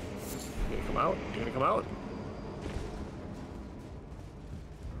 You gonna come out? You gonna come out?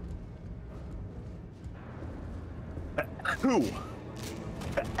 Who?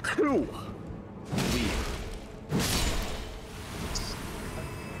 Who? Leave.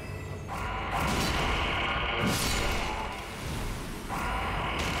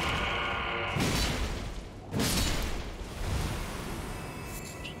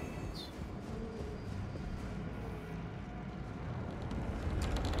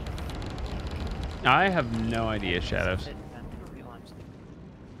 I have no idea, Shadows. I'm gonna relaunch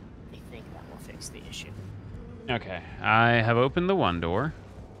the thing that will fix the issue. Okay, I have opened the one door.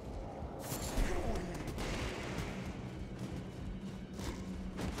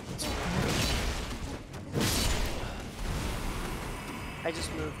 I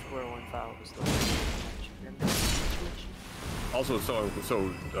just moved where one file was the one. Also,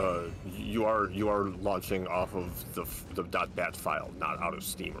 you are launching off of the .bat file, not out of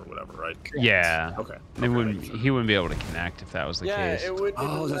Steam or whatever, right? Yeah. Okay. He wouldn't be able to connect if that was the case. It would.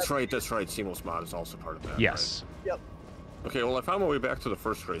 Oh, that's right. That's right. Seamless mod is also part of that. Yes. Yep. Right? Okay. Well, I found my way back to the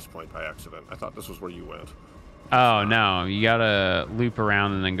first grace point by accident. I thought this was where you went. Oh, no. You gotta loop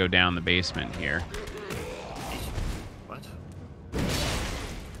around and then go down the basement here. What?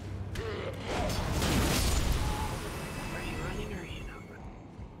 Are you running or are you not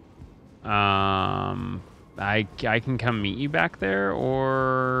running? I can come meet you back there,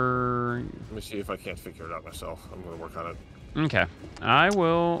 or... Let me see if I can't figure it out myself. I'm gonna work on it. Okay. I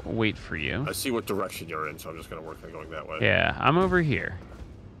will wait for you. I see what direction you're in, so I'm just gonna work on going that way. Yeah, I'm over here.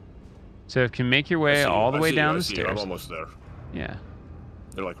 So if you can make your way all the way down the stairs. I'm almost there. Yeah.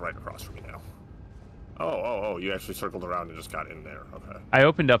 They're like right across from me now. Oh, you actually circled around and just got in there. Okay. I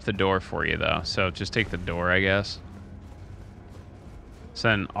opened up the door for you, though, so just take the door, I guess. So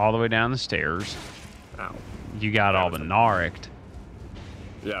then all the way down the stairs. Ow. You got all the Nariked.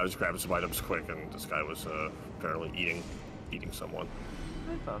 Yeah, I was grabbing some items quick, and this guy was apparently eating someone.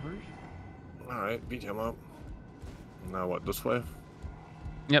 Hi, Bubbers. Alright, beat him up. Now what, this way?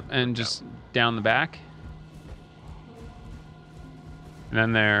 Yep, and just down the back. And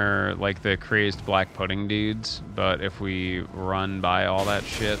then they're like the crazed black pudding dudes, but if we run by all that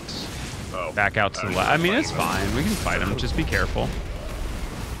shit, back out to the left. I mean, it's fine. We can fight them. Just be careful.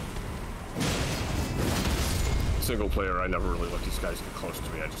 Single player, I never really let these guys get close to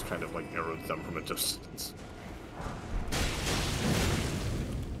me. I just kind of like arrowed them from a distance.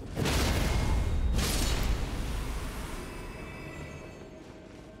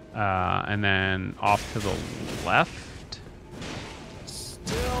 And then off to the left.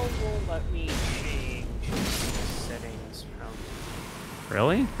 Still won't let me change the settings from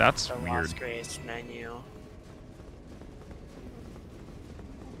Really? That's the weird. Lost Grace menu.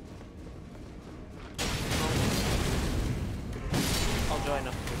 I'll join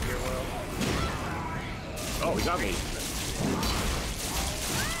up with your world. Oh, he got me.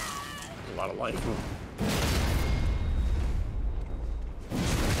 A lot of life.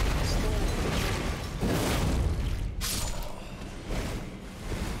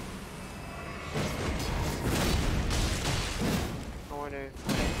 I wonder if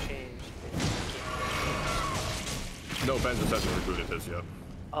I changed it. No, Ben just hasn't rebooted his yet.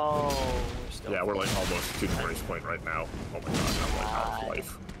 Oh, we're still. Yeah, we're like almost to the race point right now. Oh my god, I'm like out of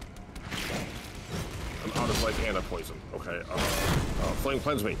life. I'm out of life and a poison. Okay, flame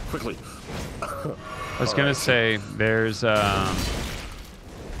cleanse me, quickly. I was gonna say there's Black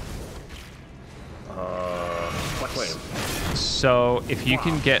flame. so if you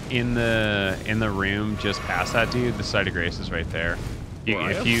can get in the room just past that dude, the site of grace is right there.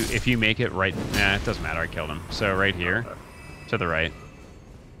 If you make it right, nah, it doesn't matter. I killed him. So right here, to the right.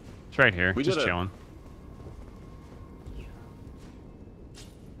 It's right here, We just did it. chilling.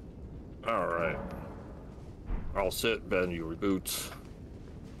 All right. I'll sit, Ben. You reboot.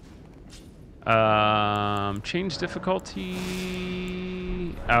 Change difficulty.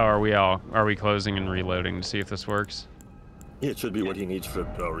 Oh, are we closing and reloading to see if this works? It should be what he needs to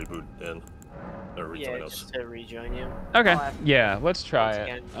reboot in. Or Yeah, rejoin us. just to rejoin you. Okay. I'll have to Yeah, let's try once it.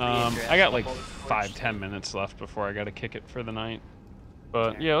 again I readdress got like all the 5-10 minutes left before I got to kick it for the night.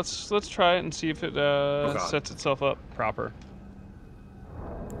 But Okay. yeah, let's try it and see if it sets itself up proper.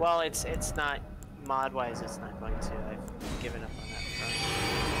 Well, it's not mod-wise. It's not going to. I've given up on that front.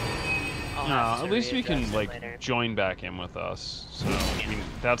 I'll have No, to at least we readdress can it like later. join back in with us. So I mean,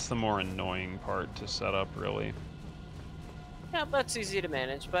 that's the more annoying part to set up, really. Yeah, that's easy to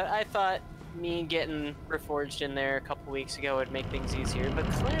manage. But I thought me getting Reforged in there a couple weeks ago would make things easier. But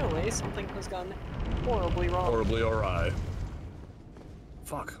clearly, something has gone horribly wrong. Horribly awry.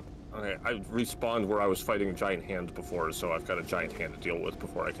 Fuck. Okay, I respawned where I was fighting a giant hand before, so I've got a giant hand to deal with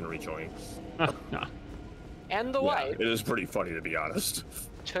before I can rejoin. And the wife. It is pretty funny, to be honest.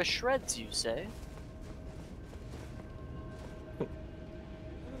 To shreds, you say?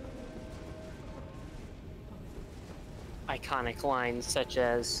 Iconic lines such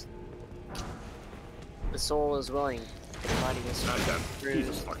as, "The soul is willing, the body is Not that. bruised."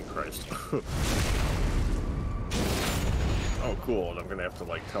 Jesus fucking Christ. Oh, cool, and I'm gonna have to,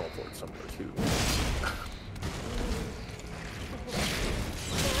 like, teleport somewhere, too.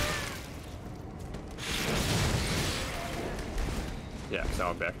 Yeah, because now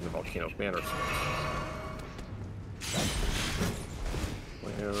I'm back in the Volcano Manor.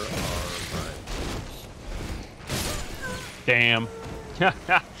 Where are my... Damn.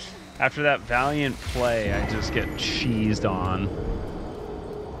 After that valiant play, I just get cheesed on.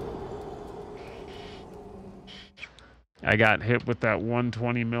 I got hit with that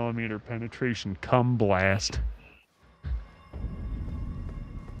 120mm penetration cum blast.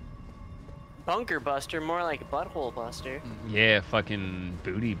 Bunker buster, more like a butthole buster. Yeah, fucking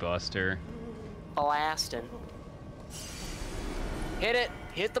booty buster. Blasting. Hit it!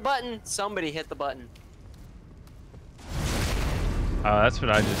 Hit the button! Somebody hit the button. Oh, that's what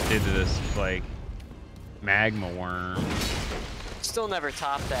I just did to this, like, magma worm. Still never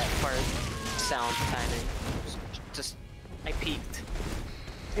topped that part sound timing. Just, I peeked.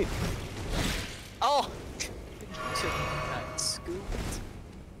 Oh! Got scooped.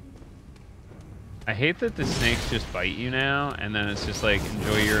 I hate that the snakes just bite you now, and then it's just like,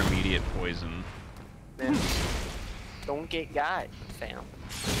 enjoy your immediate poison. Man, don't get got, fam.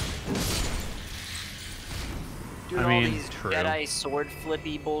 Doing I mean, all these true. Jedi sword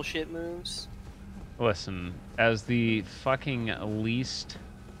flippy bullshit moves. Listen, as the fucking least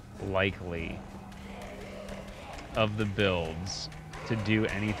likely of the builds to do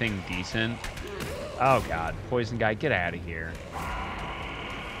anything decent. Oh god, poison guy, get out of here.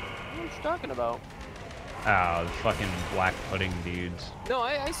 What are you talking about? Oh, the fucking black pudding dudes. No,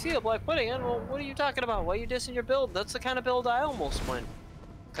 I see a black pudding. Well, what are you talking about? Why are you dissing your build? That's the kind of build I almost win.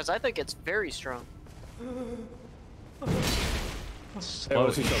 Because I think it's very strong. Hey, I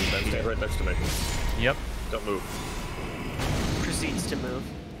want to see something, Ben. Stand right next to me. Yep. Don't move. Proceeds to move.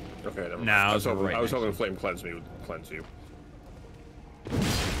 Okay, never mind. No, I was right hoping Flame Cleanse me would cleanse you.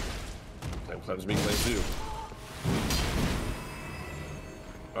 Flame Cleanse me, cleanse you.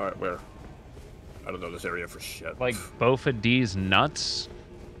 Alright, where? I don't know this area for shit. Like Bofa D's nuts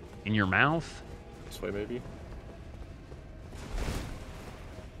in your mouth? This way, maybe?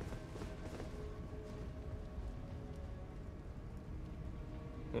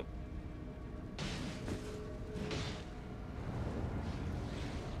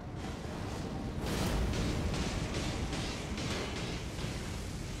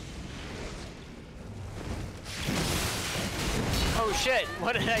 Oh shit,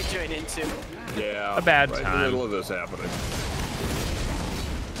 what did I join into? Yeah. A bad right time. in the middle of this happening.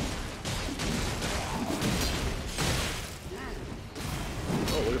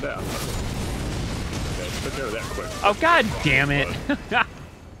 Oh, look at that. Okay, took care of that quick. Oh god damn it.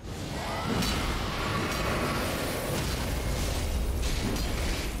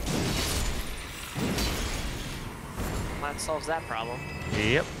 That solves that problem.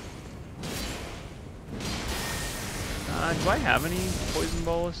 Yep. Do I have any poison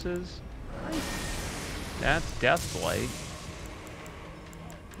boluses? That's Death Blight.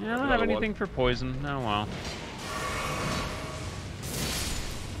 Yeah, I don't have Another anything one. for poison. Oh well.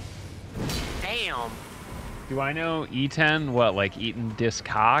 Damn. Do I know E10? What, like eating disc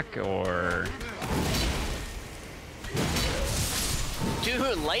cock or?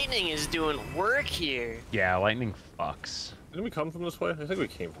 Dude, lightning is doing work here. Yeah, lightning fucks. Didn't we come from this way? I think we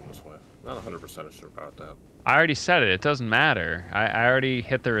came from this way. Not 100% sure about that. I already said it. It doesn't matter. I already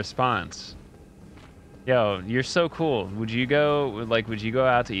hit the response. Yo, you're so cool. Would you go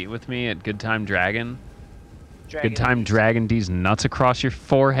out to eat with me at Good Time Dragon? Good Time Dragon D's nuts across your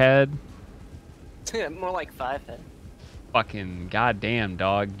forehead? More like 5 head. Fucking goddamn,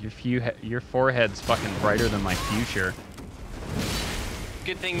 dog. Your forehead's fucking brighter than my future.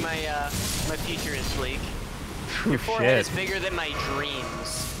 Good thing my my future is bleak. Oh, Your forehead shit. is bigger than my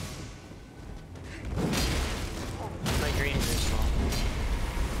dreams. My dreams are small.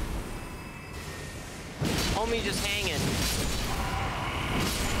 Homie just hanging.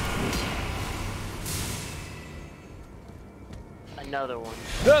 Another one.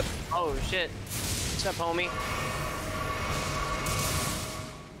 Hup. Oh shit. What's up, homie?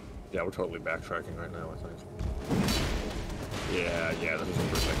 Yeah, we're totally backtracking right now, I think. Yeah, this is what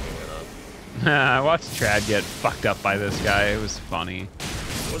we're picking it up. I watched Trad get fucked up by this guy. It was funny.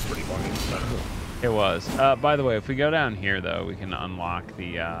 It was pretty funny. It was. By the way, if we go down here, though, we can unlock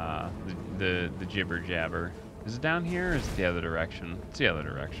the jibber jabber. Is it down here or is it the other direction? It's the other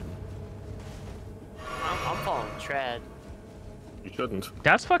direction. I'm following Trad. You shouldn't.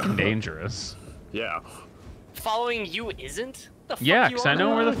 That's fucking dangerous. Yeah. Following you isn't? The fuck Yeah, you because I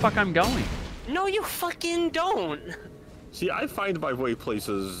know on? where the fuck I'm going. No, you fucking don't. See, I find my way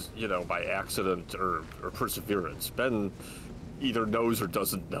places, you know, by accident or perseverance. Ben either knows or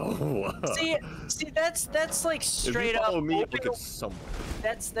doesn't know. See, that's like straight if you up. follow me, Open, look at somewhere.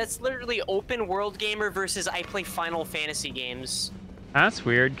 that's literally open world gamer versus I play Final Fantasy games. That's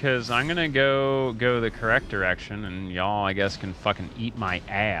weird, because I'm going to go the correct direction, and y'all, I guess, can fucking eat my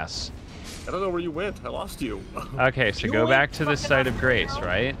ass. I don't know where you went. I lost you. Okay, so You go went back to the fucking site of off grace, now?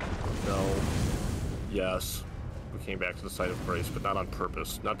 right? No. Yes. We came back to the site of grace, but not on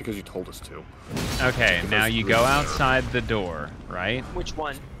purpose. Not because you told us to. Okay, now Because you we're go there. outside the door, right? Which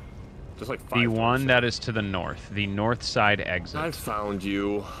one? Just like 5 The doors one in. that is to the north, the north side exit, I found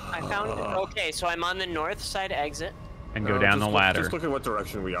you. I found. Okay, so I'm on the north side exit. and go down the ladder. Just look at what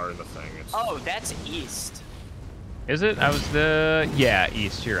direction we are in the thing. It's, Oh, that's east. Is it? I was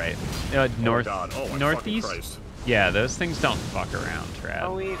east. You're right. North, God. Oh, my fucking northeast. Christ. Yeah, those things don't fuck around,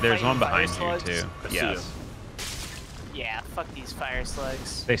 Trad. There's one behind you, too. Yes. Yeah, fuck these fire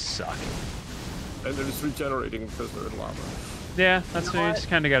slugs. They suck. And they're just regenerating because they're in lava. Yeah, that's what you just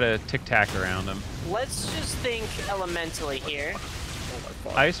kind of gotta tic-tac around them. Let's just think elementally here. Oh,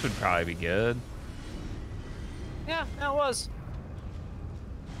 Ice would probably be good. Yeah, that was.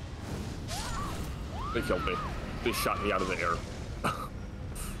 They killed me. They shot me out of the air.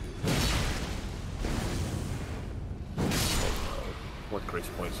 What grace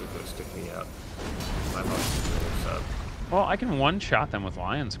points is gonna stick me at? I'm not really upset. Well, I can one-shot them with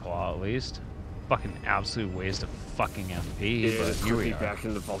Lion's Claw, at least. Fucking absolute waste of fucking MP, Yeah, but here we are. back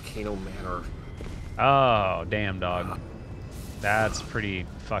in the volcano manor. Oh, damn, dog. That's pretty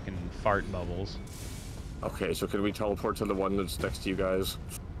fucking fart bubbles. Okay, so can we teleport to the one that's next to you guys?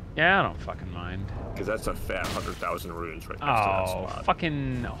 Yeah, I don't fucking mind. Because that's a fat 100,000 runes right next to that Oh, slot.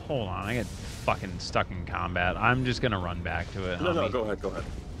 fucking... Hold on, I get fucking stuck in combat. I'm just gonna run back to it. No, go ahead.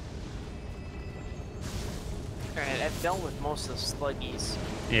 Alright, I've dealt with most of the sluggies.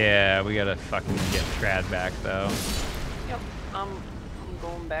 Yeah, we gotta fucking get Trad back, though. Yep, I'm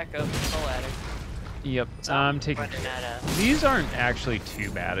going back up the ladder. Yep, So I'm taking... running out of... These aren't actually too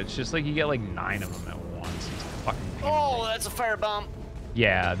bad. It's just like you get like 9 of them at once. It's fucking pain. Oh, that's a firebomb.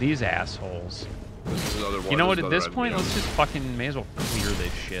 Yeah, these assholes. This is another one. You know what, There's at this another point, enemy. let's just fucking, may as well clear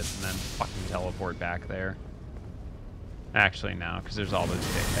this shit and then fucking teleport back there. Actually, no, because there's all those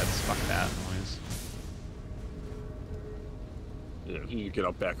dickheads. Fuck that noise. Yeah, you get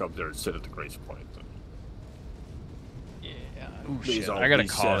up back up there and sit at the grace point. Yeah. Ooh, These shit. all I gotta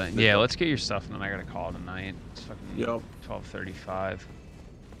reset. call it. Yeah, let's get your stuff and then I gotta call it a night. It's fucking Yep. 12:35.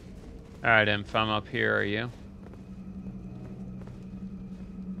 Alright, Imp, I'm up here. Are you?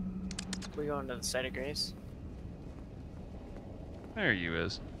 We going to the site of grace? There you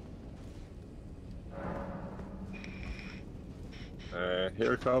is.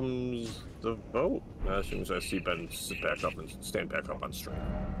 Here comes the boat. As soon as I see Ben sit back up and stand back up on stream.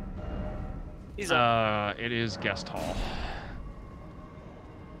 He's up. It is guest hall.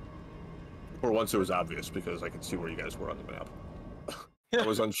 For once it was obvious because I could see where you guys were on the map. I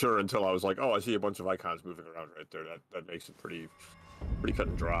was unsure until I was like, oh, I see a bunch of icons moving around right there. That makes it pretty cut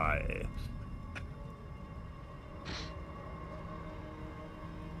and dry.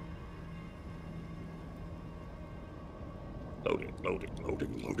 Loading.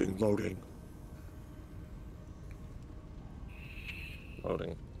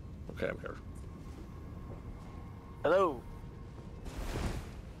 Loading. Okay, I'm here. Hello.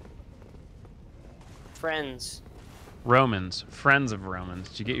 Friends. Romans. Friends of Romans.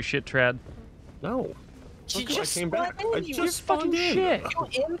 Did you get your shit, Trad? No. She Look, I just came back. spawned I in. You just fucking spawned in. shit.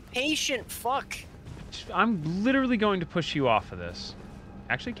 You impatient fuck. I'm literally going to push you off of this.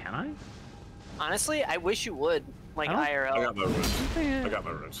 Actually, can I? Honestly, I wish you would. Like I don't- I IRL. got my runes. Yeah. I got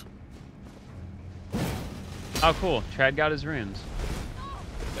my runes. Oh, cool. Trad got his runes.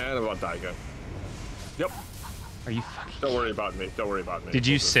 And I'm about to die again. Yep. Are you fucking... Don't worry about me. Don't worry about me. Did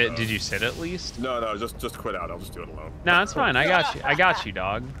you We'll just, sit? Did you sit at least? No, just quit out. I'll just do it alone. No, that's fine. I got you. I got you,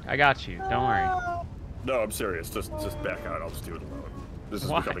 dog. I got you. Don't worry. No, I'm serious. Just back out. I'll just do it alone. This is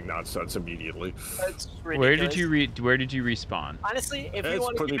Why? becoming nonsense immediately. That's ridiculous. Where did you respawn? Honestly, if you It's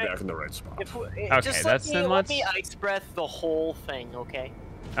want put to me back in the right spot. just that's- then let let's- me ice breath the whole thing, okay?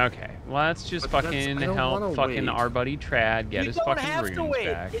 Okay, let's just But that's- fucking I don't help wanna fucking wait. our buddy Trad get you his don't fucking have runes to wait.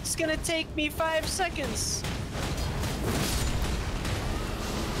 back. It's gonna take me 5 seconds.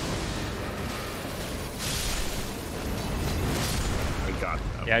 I got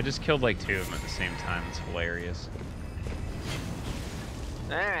them. Yeah, I just killed like 2 of them at the same time. It's hilarious.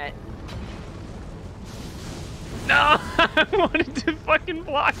 Alright. No, I wanted to fucking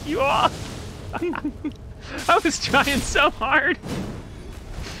block you off. I was trying so hard.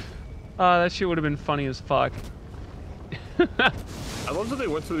 Oh, that shit would have been funny as fuck. I love that they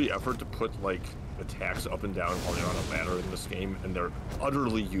went through the effort to put like attacks up and down while you're on a ladder in this game, and they're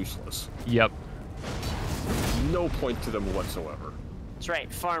utterly useless. Yep. No point to them whatsoever. That's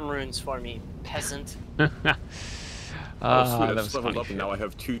right. Farm runes for me, peasant. Oh, sweet, I that just was leveled funny up, and now I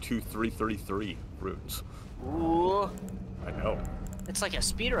have 22333 runes. Ooh. I know. It's like a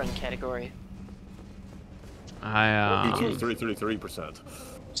speedrun category. I 22333%.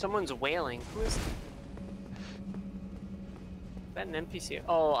 Someone's wailing. Who is that? An NPC?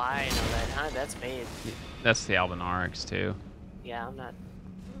 Oh, I know that. Huh? That's made. that's the Albinarix too. Yeah, I'm not.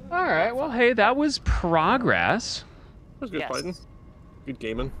 All right. Well, hey, that was progress. That was good Yes. fighting. Good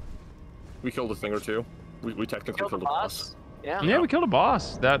gaming. We killed a thing or two. We technically Killed killed the a boss. Yeah. Yeah, we killed a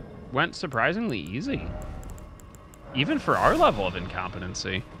boss. That went surprisingly easy. Even for our level of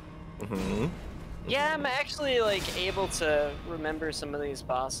incompetency. Mm-hmm. Yeah, I'm actually like able to remember some of these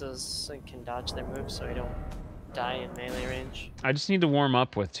bosses and can dodge their moves so I don't die in melee range. I just need to warm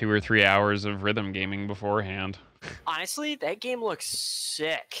up with 2 or 3 hours of rhythm gaming beforehand. Honestly, that game looks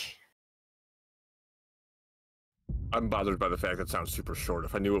sick. I'm bothered by the fact that it sounds super short.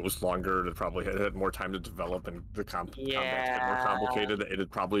 If I knew it was longer, it probably had more time to develop and the combat's a bit more complicated.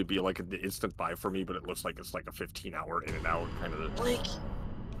 It'd probably be like an instant buy for me, but it looks like it's like a 15-hour in and out kind of. Like,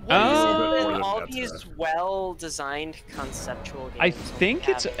 all these well-designed conceptual games. I think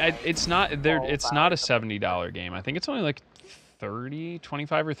it's not a $70 game. I think it's only like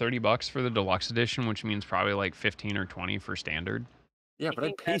 25 or $30 for the deluxe edition, which means probably like 15 or 20 for standard. Yeah, but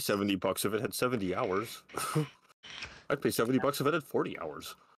I'd pay $70 if it had 70 hours. I'd pay $70 if it had 40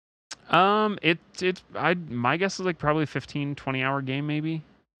 hours. My guess is like probably 15, 20-hour game maybe.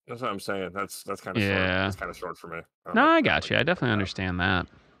 That's what I'm saying. That's kind of short. That's kind of short for me. No, I got you. I definitely understand that.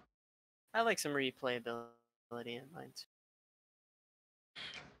 I like some replayability in mine too.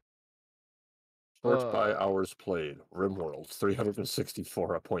 Short by hours played. RimWorld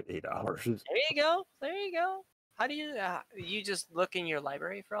 364.8 hours. There you go. There you go. How do you just look in your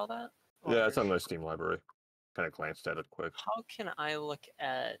library for all that? Or... Yeah, it's on my Steam library. Kind of glanced at it quick. How can I look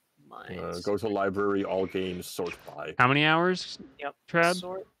at mine? Go to library, all games, sort by. How many hours? Yep. Trad?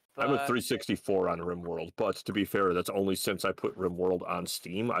 I'm at 364 on RimWorld, but to be fair, that's only since I put RimWorld on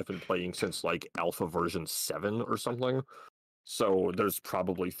Steam. I've been playing since like alpha version 7 or something. So there's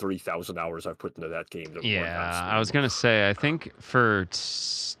probably 3,000 hours I've put into that game. Yeah, I was going to say, I think for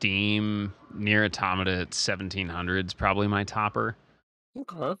Steam, Nier Automata at 1700 is probably my topper.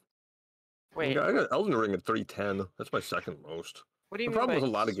 Okay. Wait. I got Elden Ring at 310. That's my second most. What do you the mean problem by with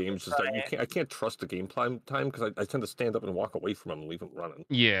a lot of games is that I can't trust the game time because I tend to stand up and walk away from them and leave them running.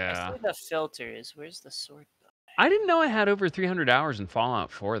 Yeah. I see the filters. Where's the sword? I didn't know I had over 300 hours in Fallout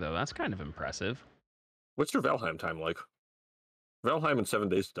 4 though. That's kind of impressive. What's your Valheim time like? Valheim and 7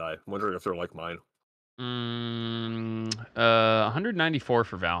 Days to Die. I'm wondering if they're like mine. 194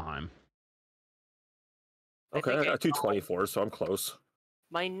 for Valheim. Okay, I got 224, so I'm close.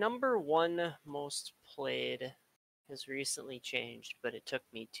 My number one most played has recently changed, but it took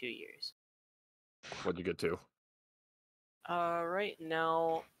me 2 years. What'd you get to? Right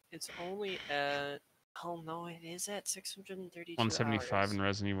now it's only at. Oh no, it is at 632. 175 hours. in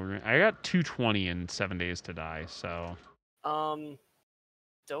Resident Evil. I got 220 in 7 Days to Die. So.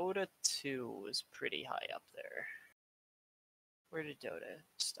 Dota 2 was pretty high up there. Where did Dota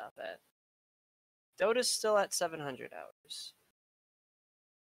stop at? Dota's still at 700 hours.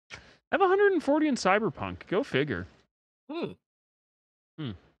 I have 140 in Cyberpunk. Go figure.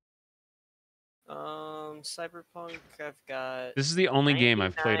 Cyberpunk, I've got. This is the only game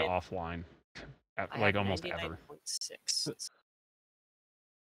I've played offline, like almost ever. 99.6.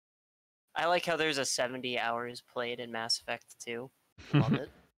 I like how there's a 70 hours played in Mass Effect 2. Love it.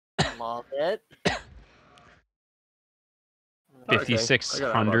 Love it.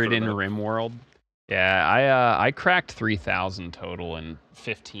 5,600 in RimWorld. Yeah, I cracked 3,000 total in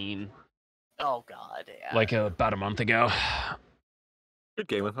 15. Oh god, yeah. Like about a month ago. Good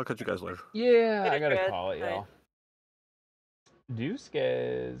gaming. I'll catch you guys later. Yeah, I gotta call it, y'all.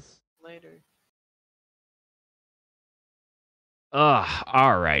 Deuces. Later.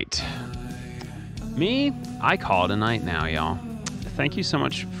 All right. Me, I call it a night now, y'all. Thank you so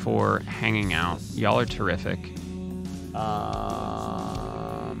much for hanging out. Y'all are terrific. But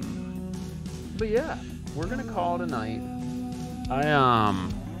yeah, we're gonna call it a night.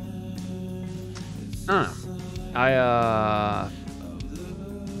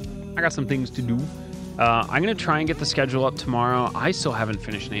 I got some things to do. I'm gonna try and get the schedule up tomorrow. I still haven't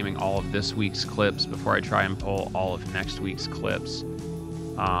finished naming all of this week's clips before I try and pull all of next week's clips.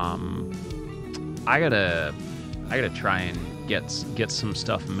 I gotta try and get some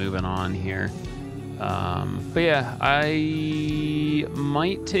stuff moving on here. But yeah, I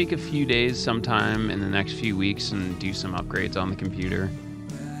might take a few days sometime in the next few weeks and do some upgrades on the computer.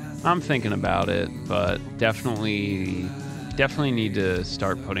 I'm thinking about it, but definitely need to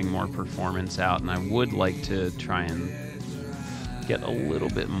start putting more performance out, and I would like to try and get a little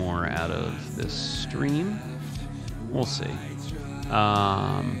bit more out of this stream. We'll see.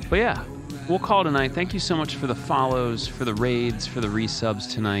 But yeah, we'll call it a night. Thank you so much for the follows, for the raids, for the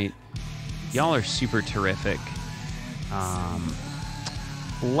resubs tonight. Y'all are super terrific.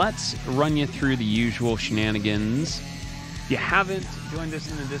 Let's run you through the usual shenanigans. If you haven't joined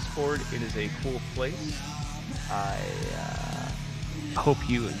us in the Discord, it is a cool place. I hope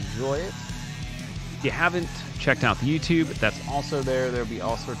you enjoy it. If you haven't checked out the YouTube, that's also there. There'll be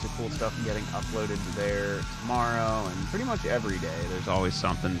all sorts of cool stuff getting uploaded there tomorrow and pretty much every day. There's always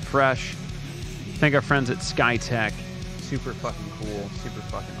something fresh. Thank our friends at SkyTech. Super fucking cool. Super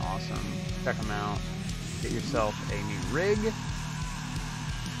fucking awesome. Check them out. Get yourself a new rig.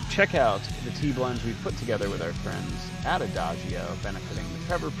 Check out the tea blends we've put together with our friends at Adagio, benefiting the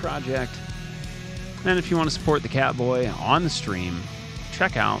Trevor Project. And if you want to support the Catboy on the stream,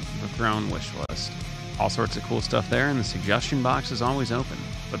 check out the Throne wishlist. All sorts of cool stuff there, and the suggestion box is always open.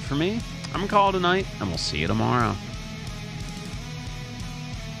 But for me, I'm going to call it a night, and we'll see you tomorrow.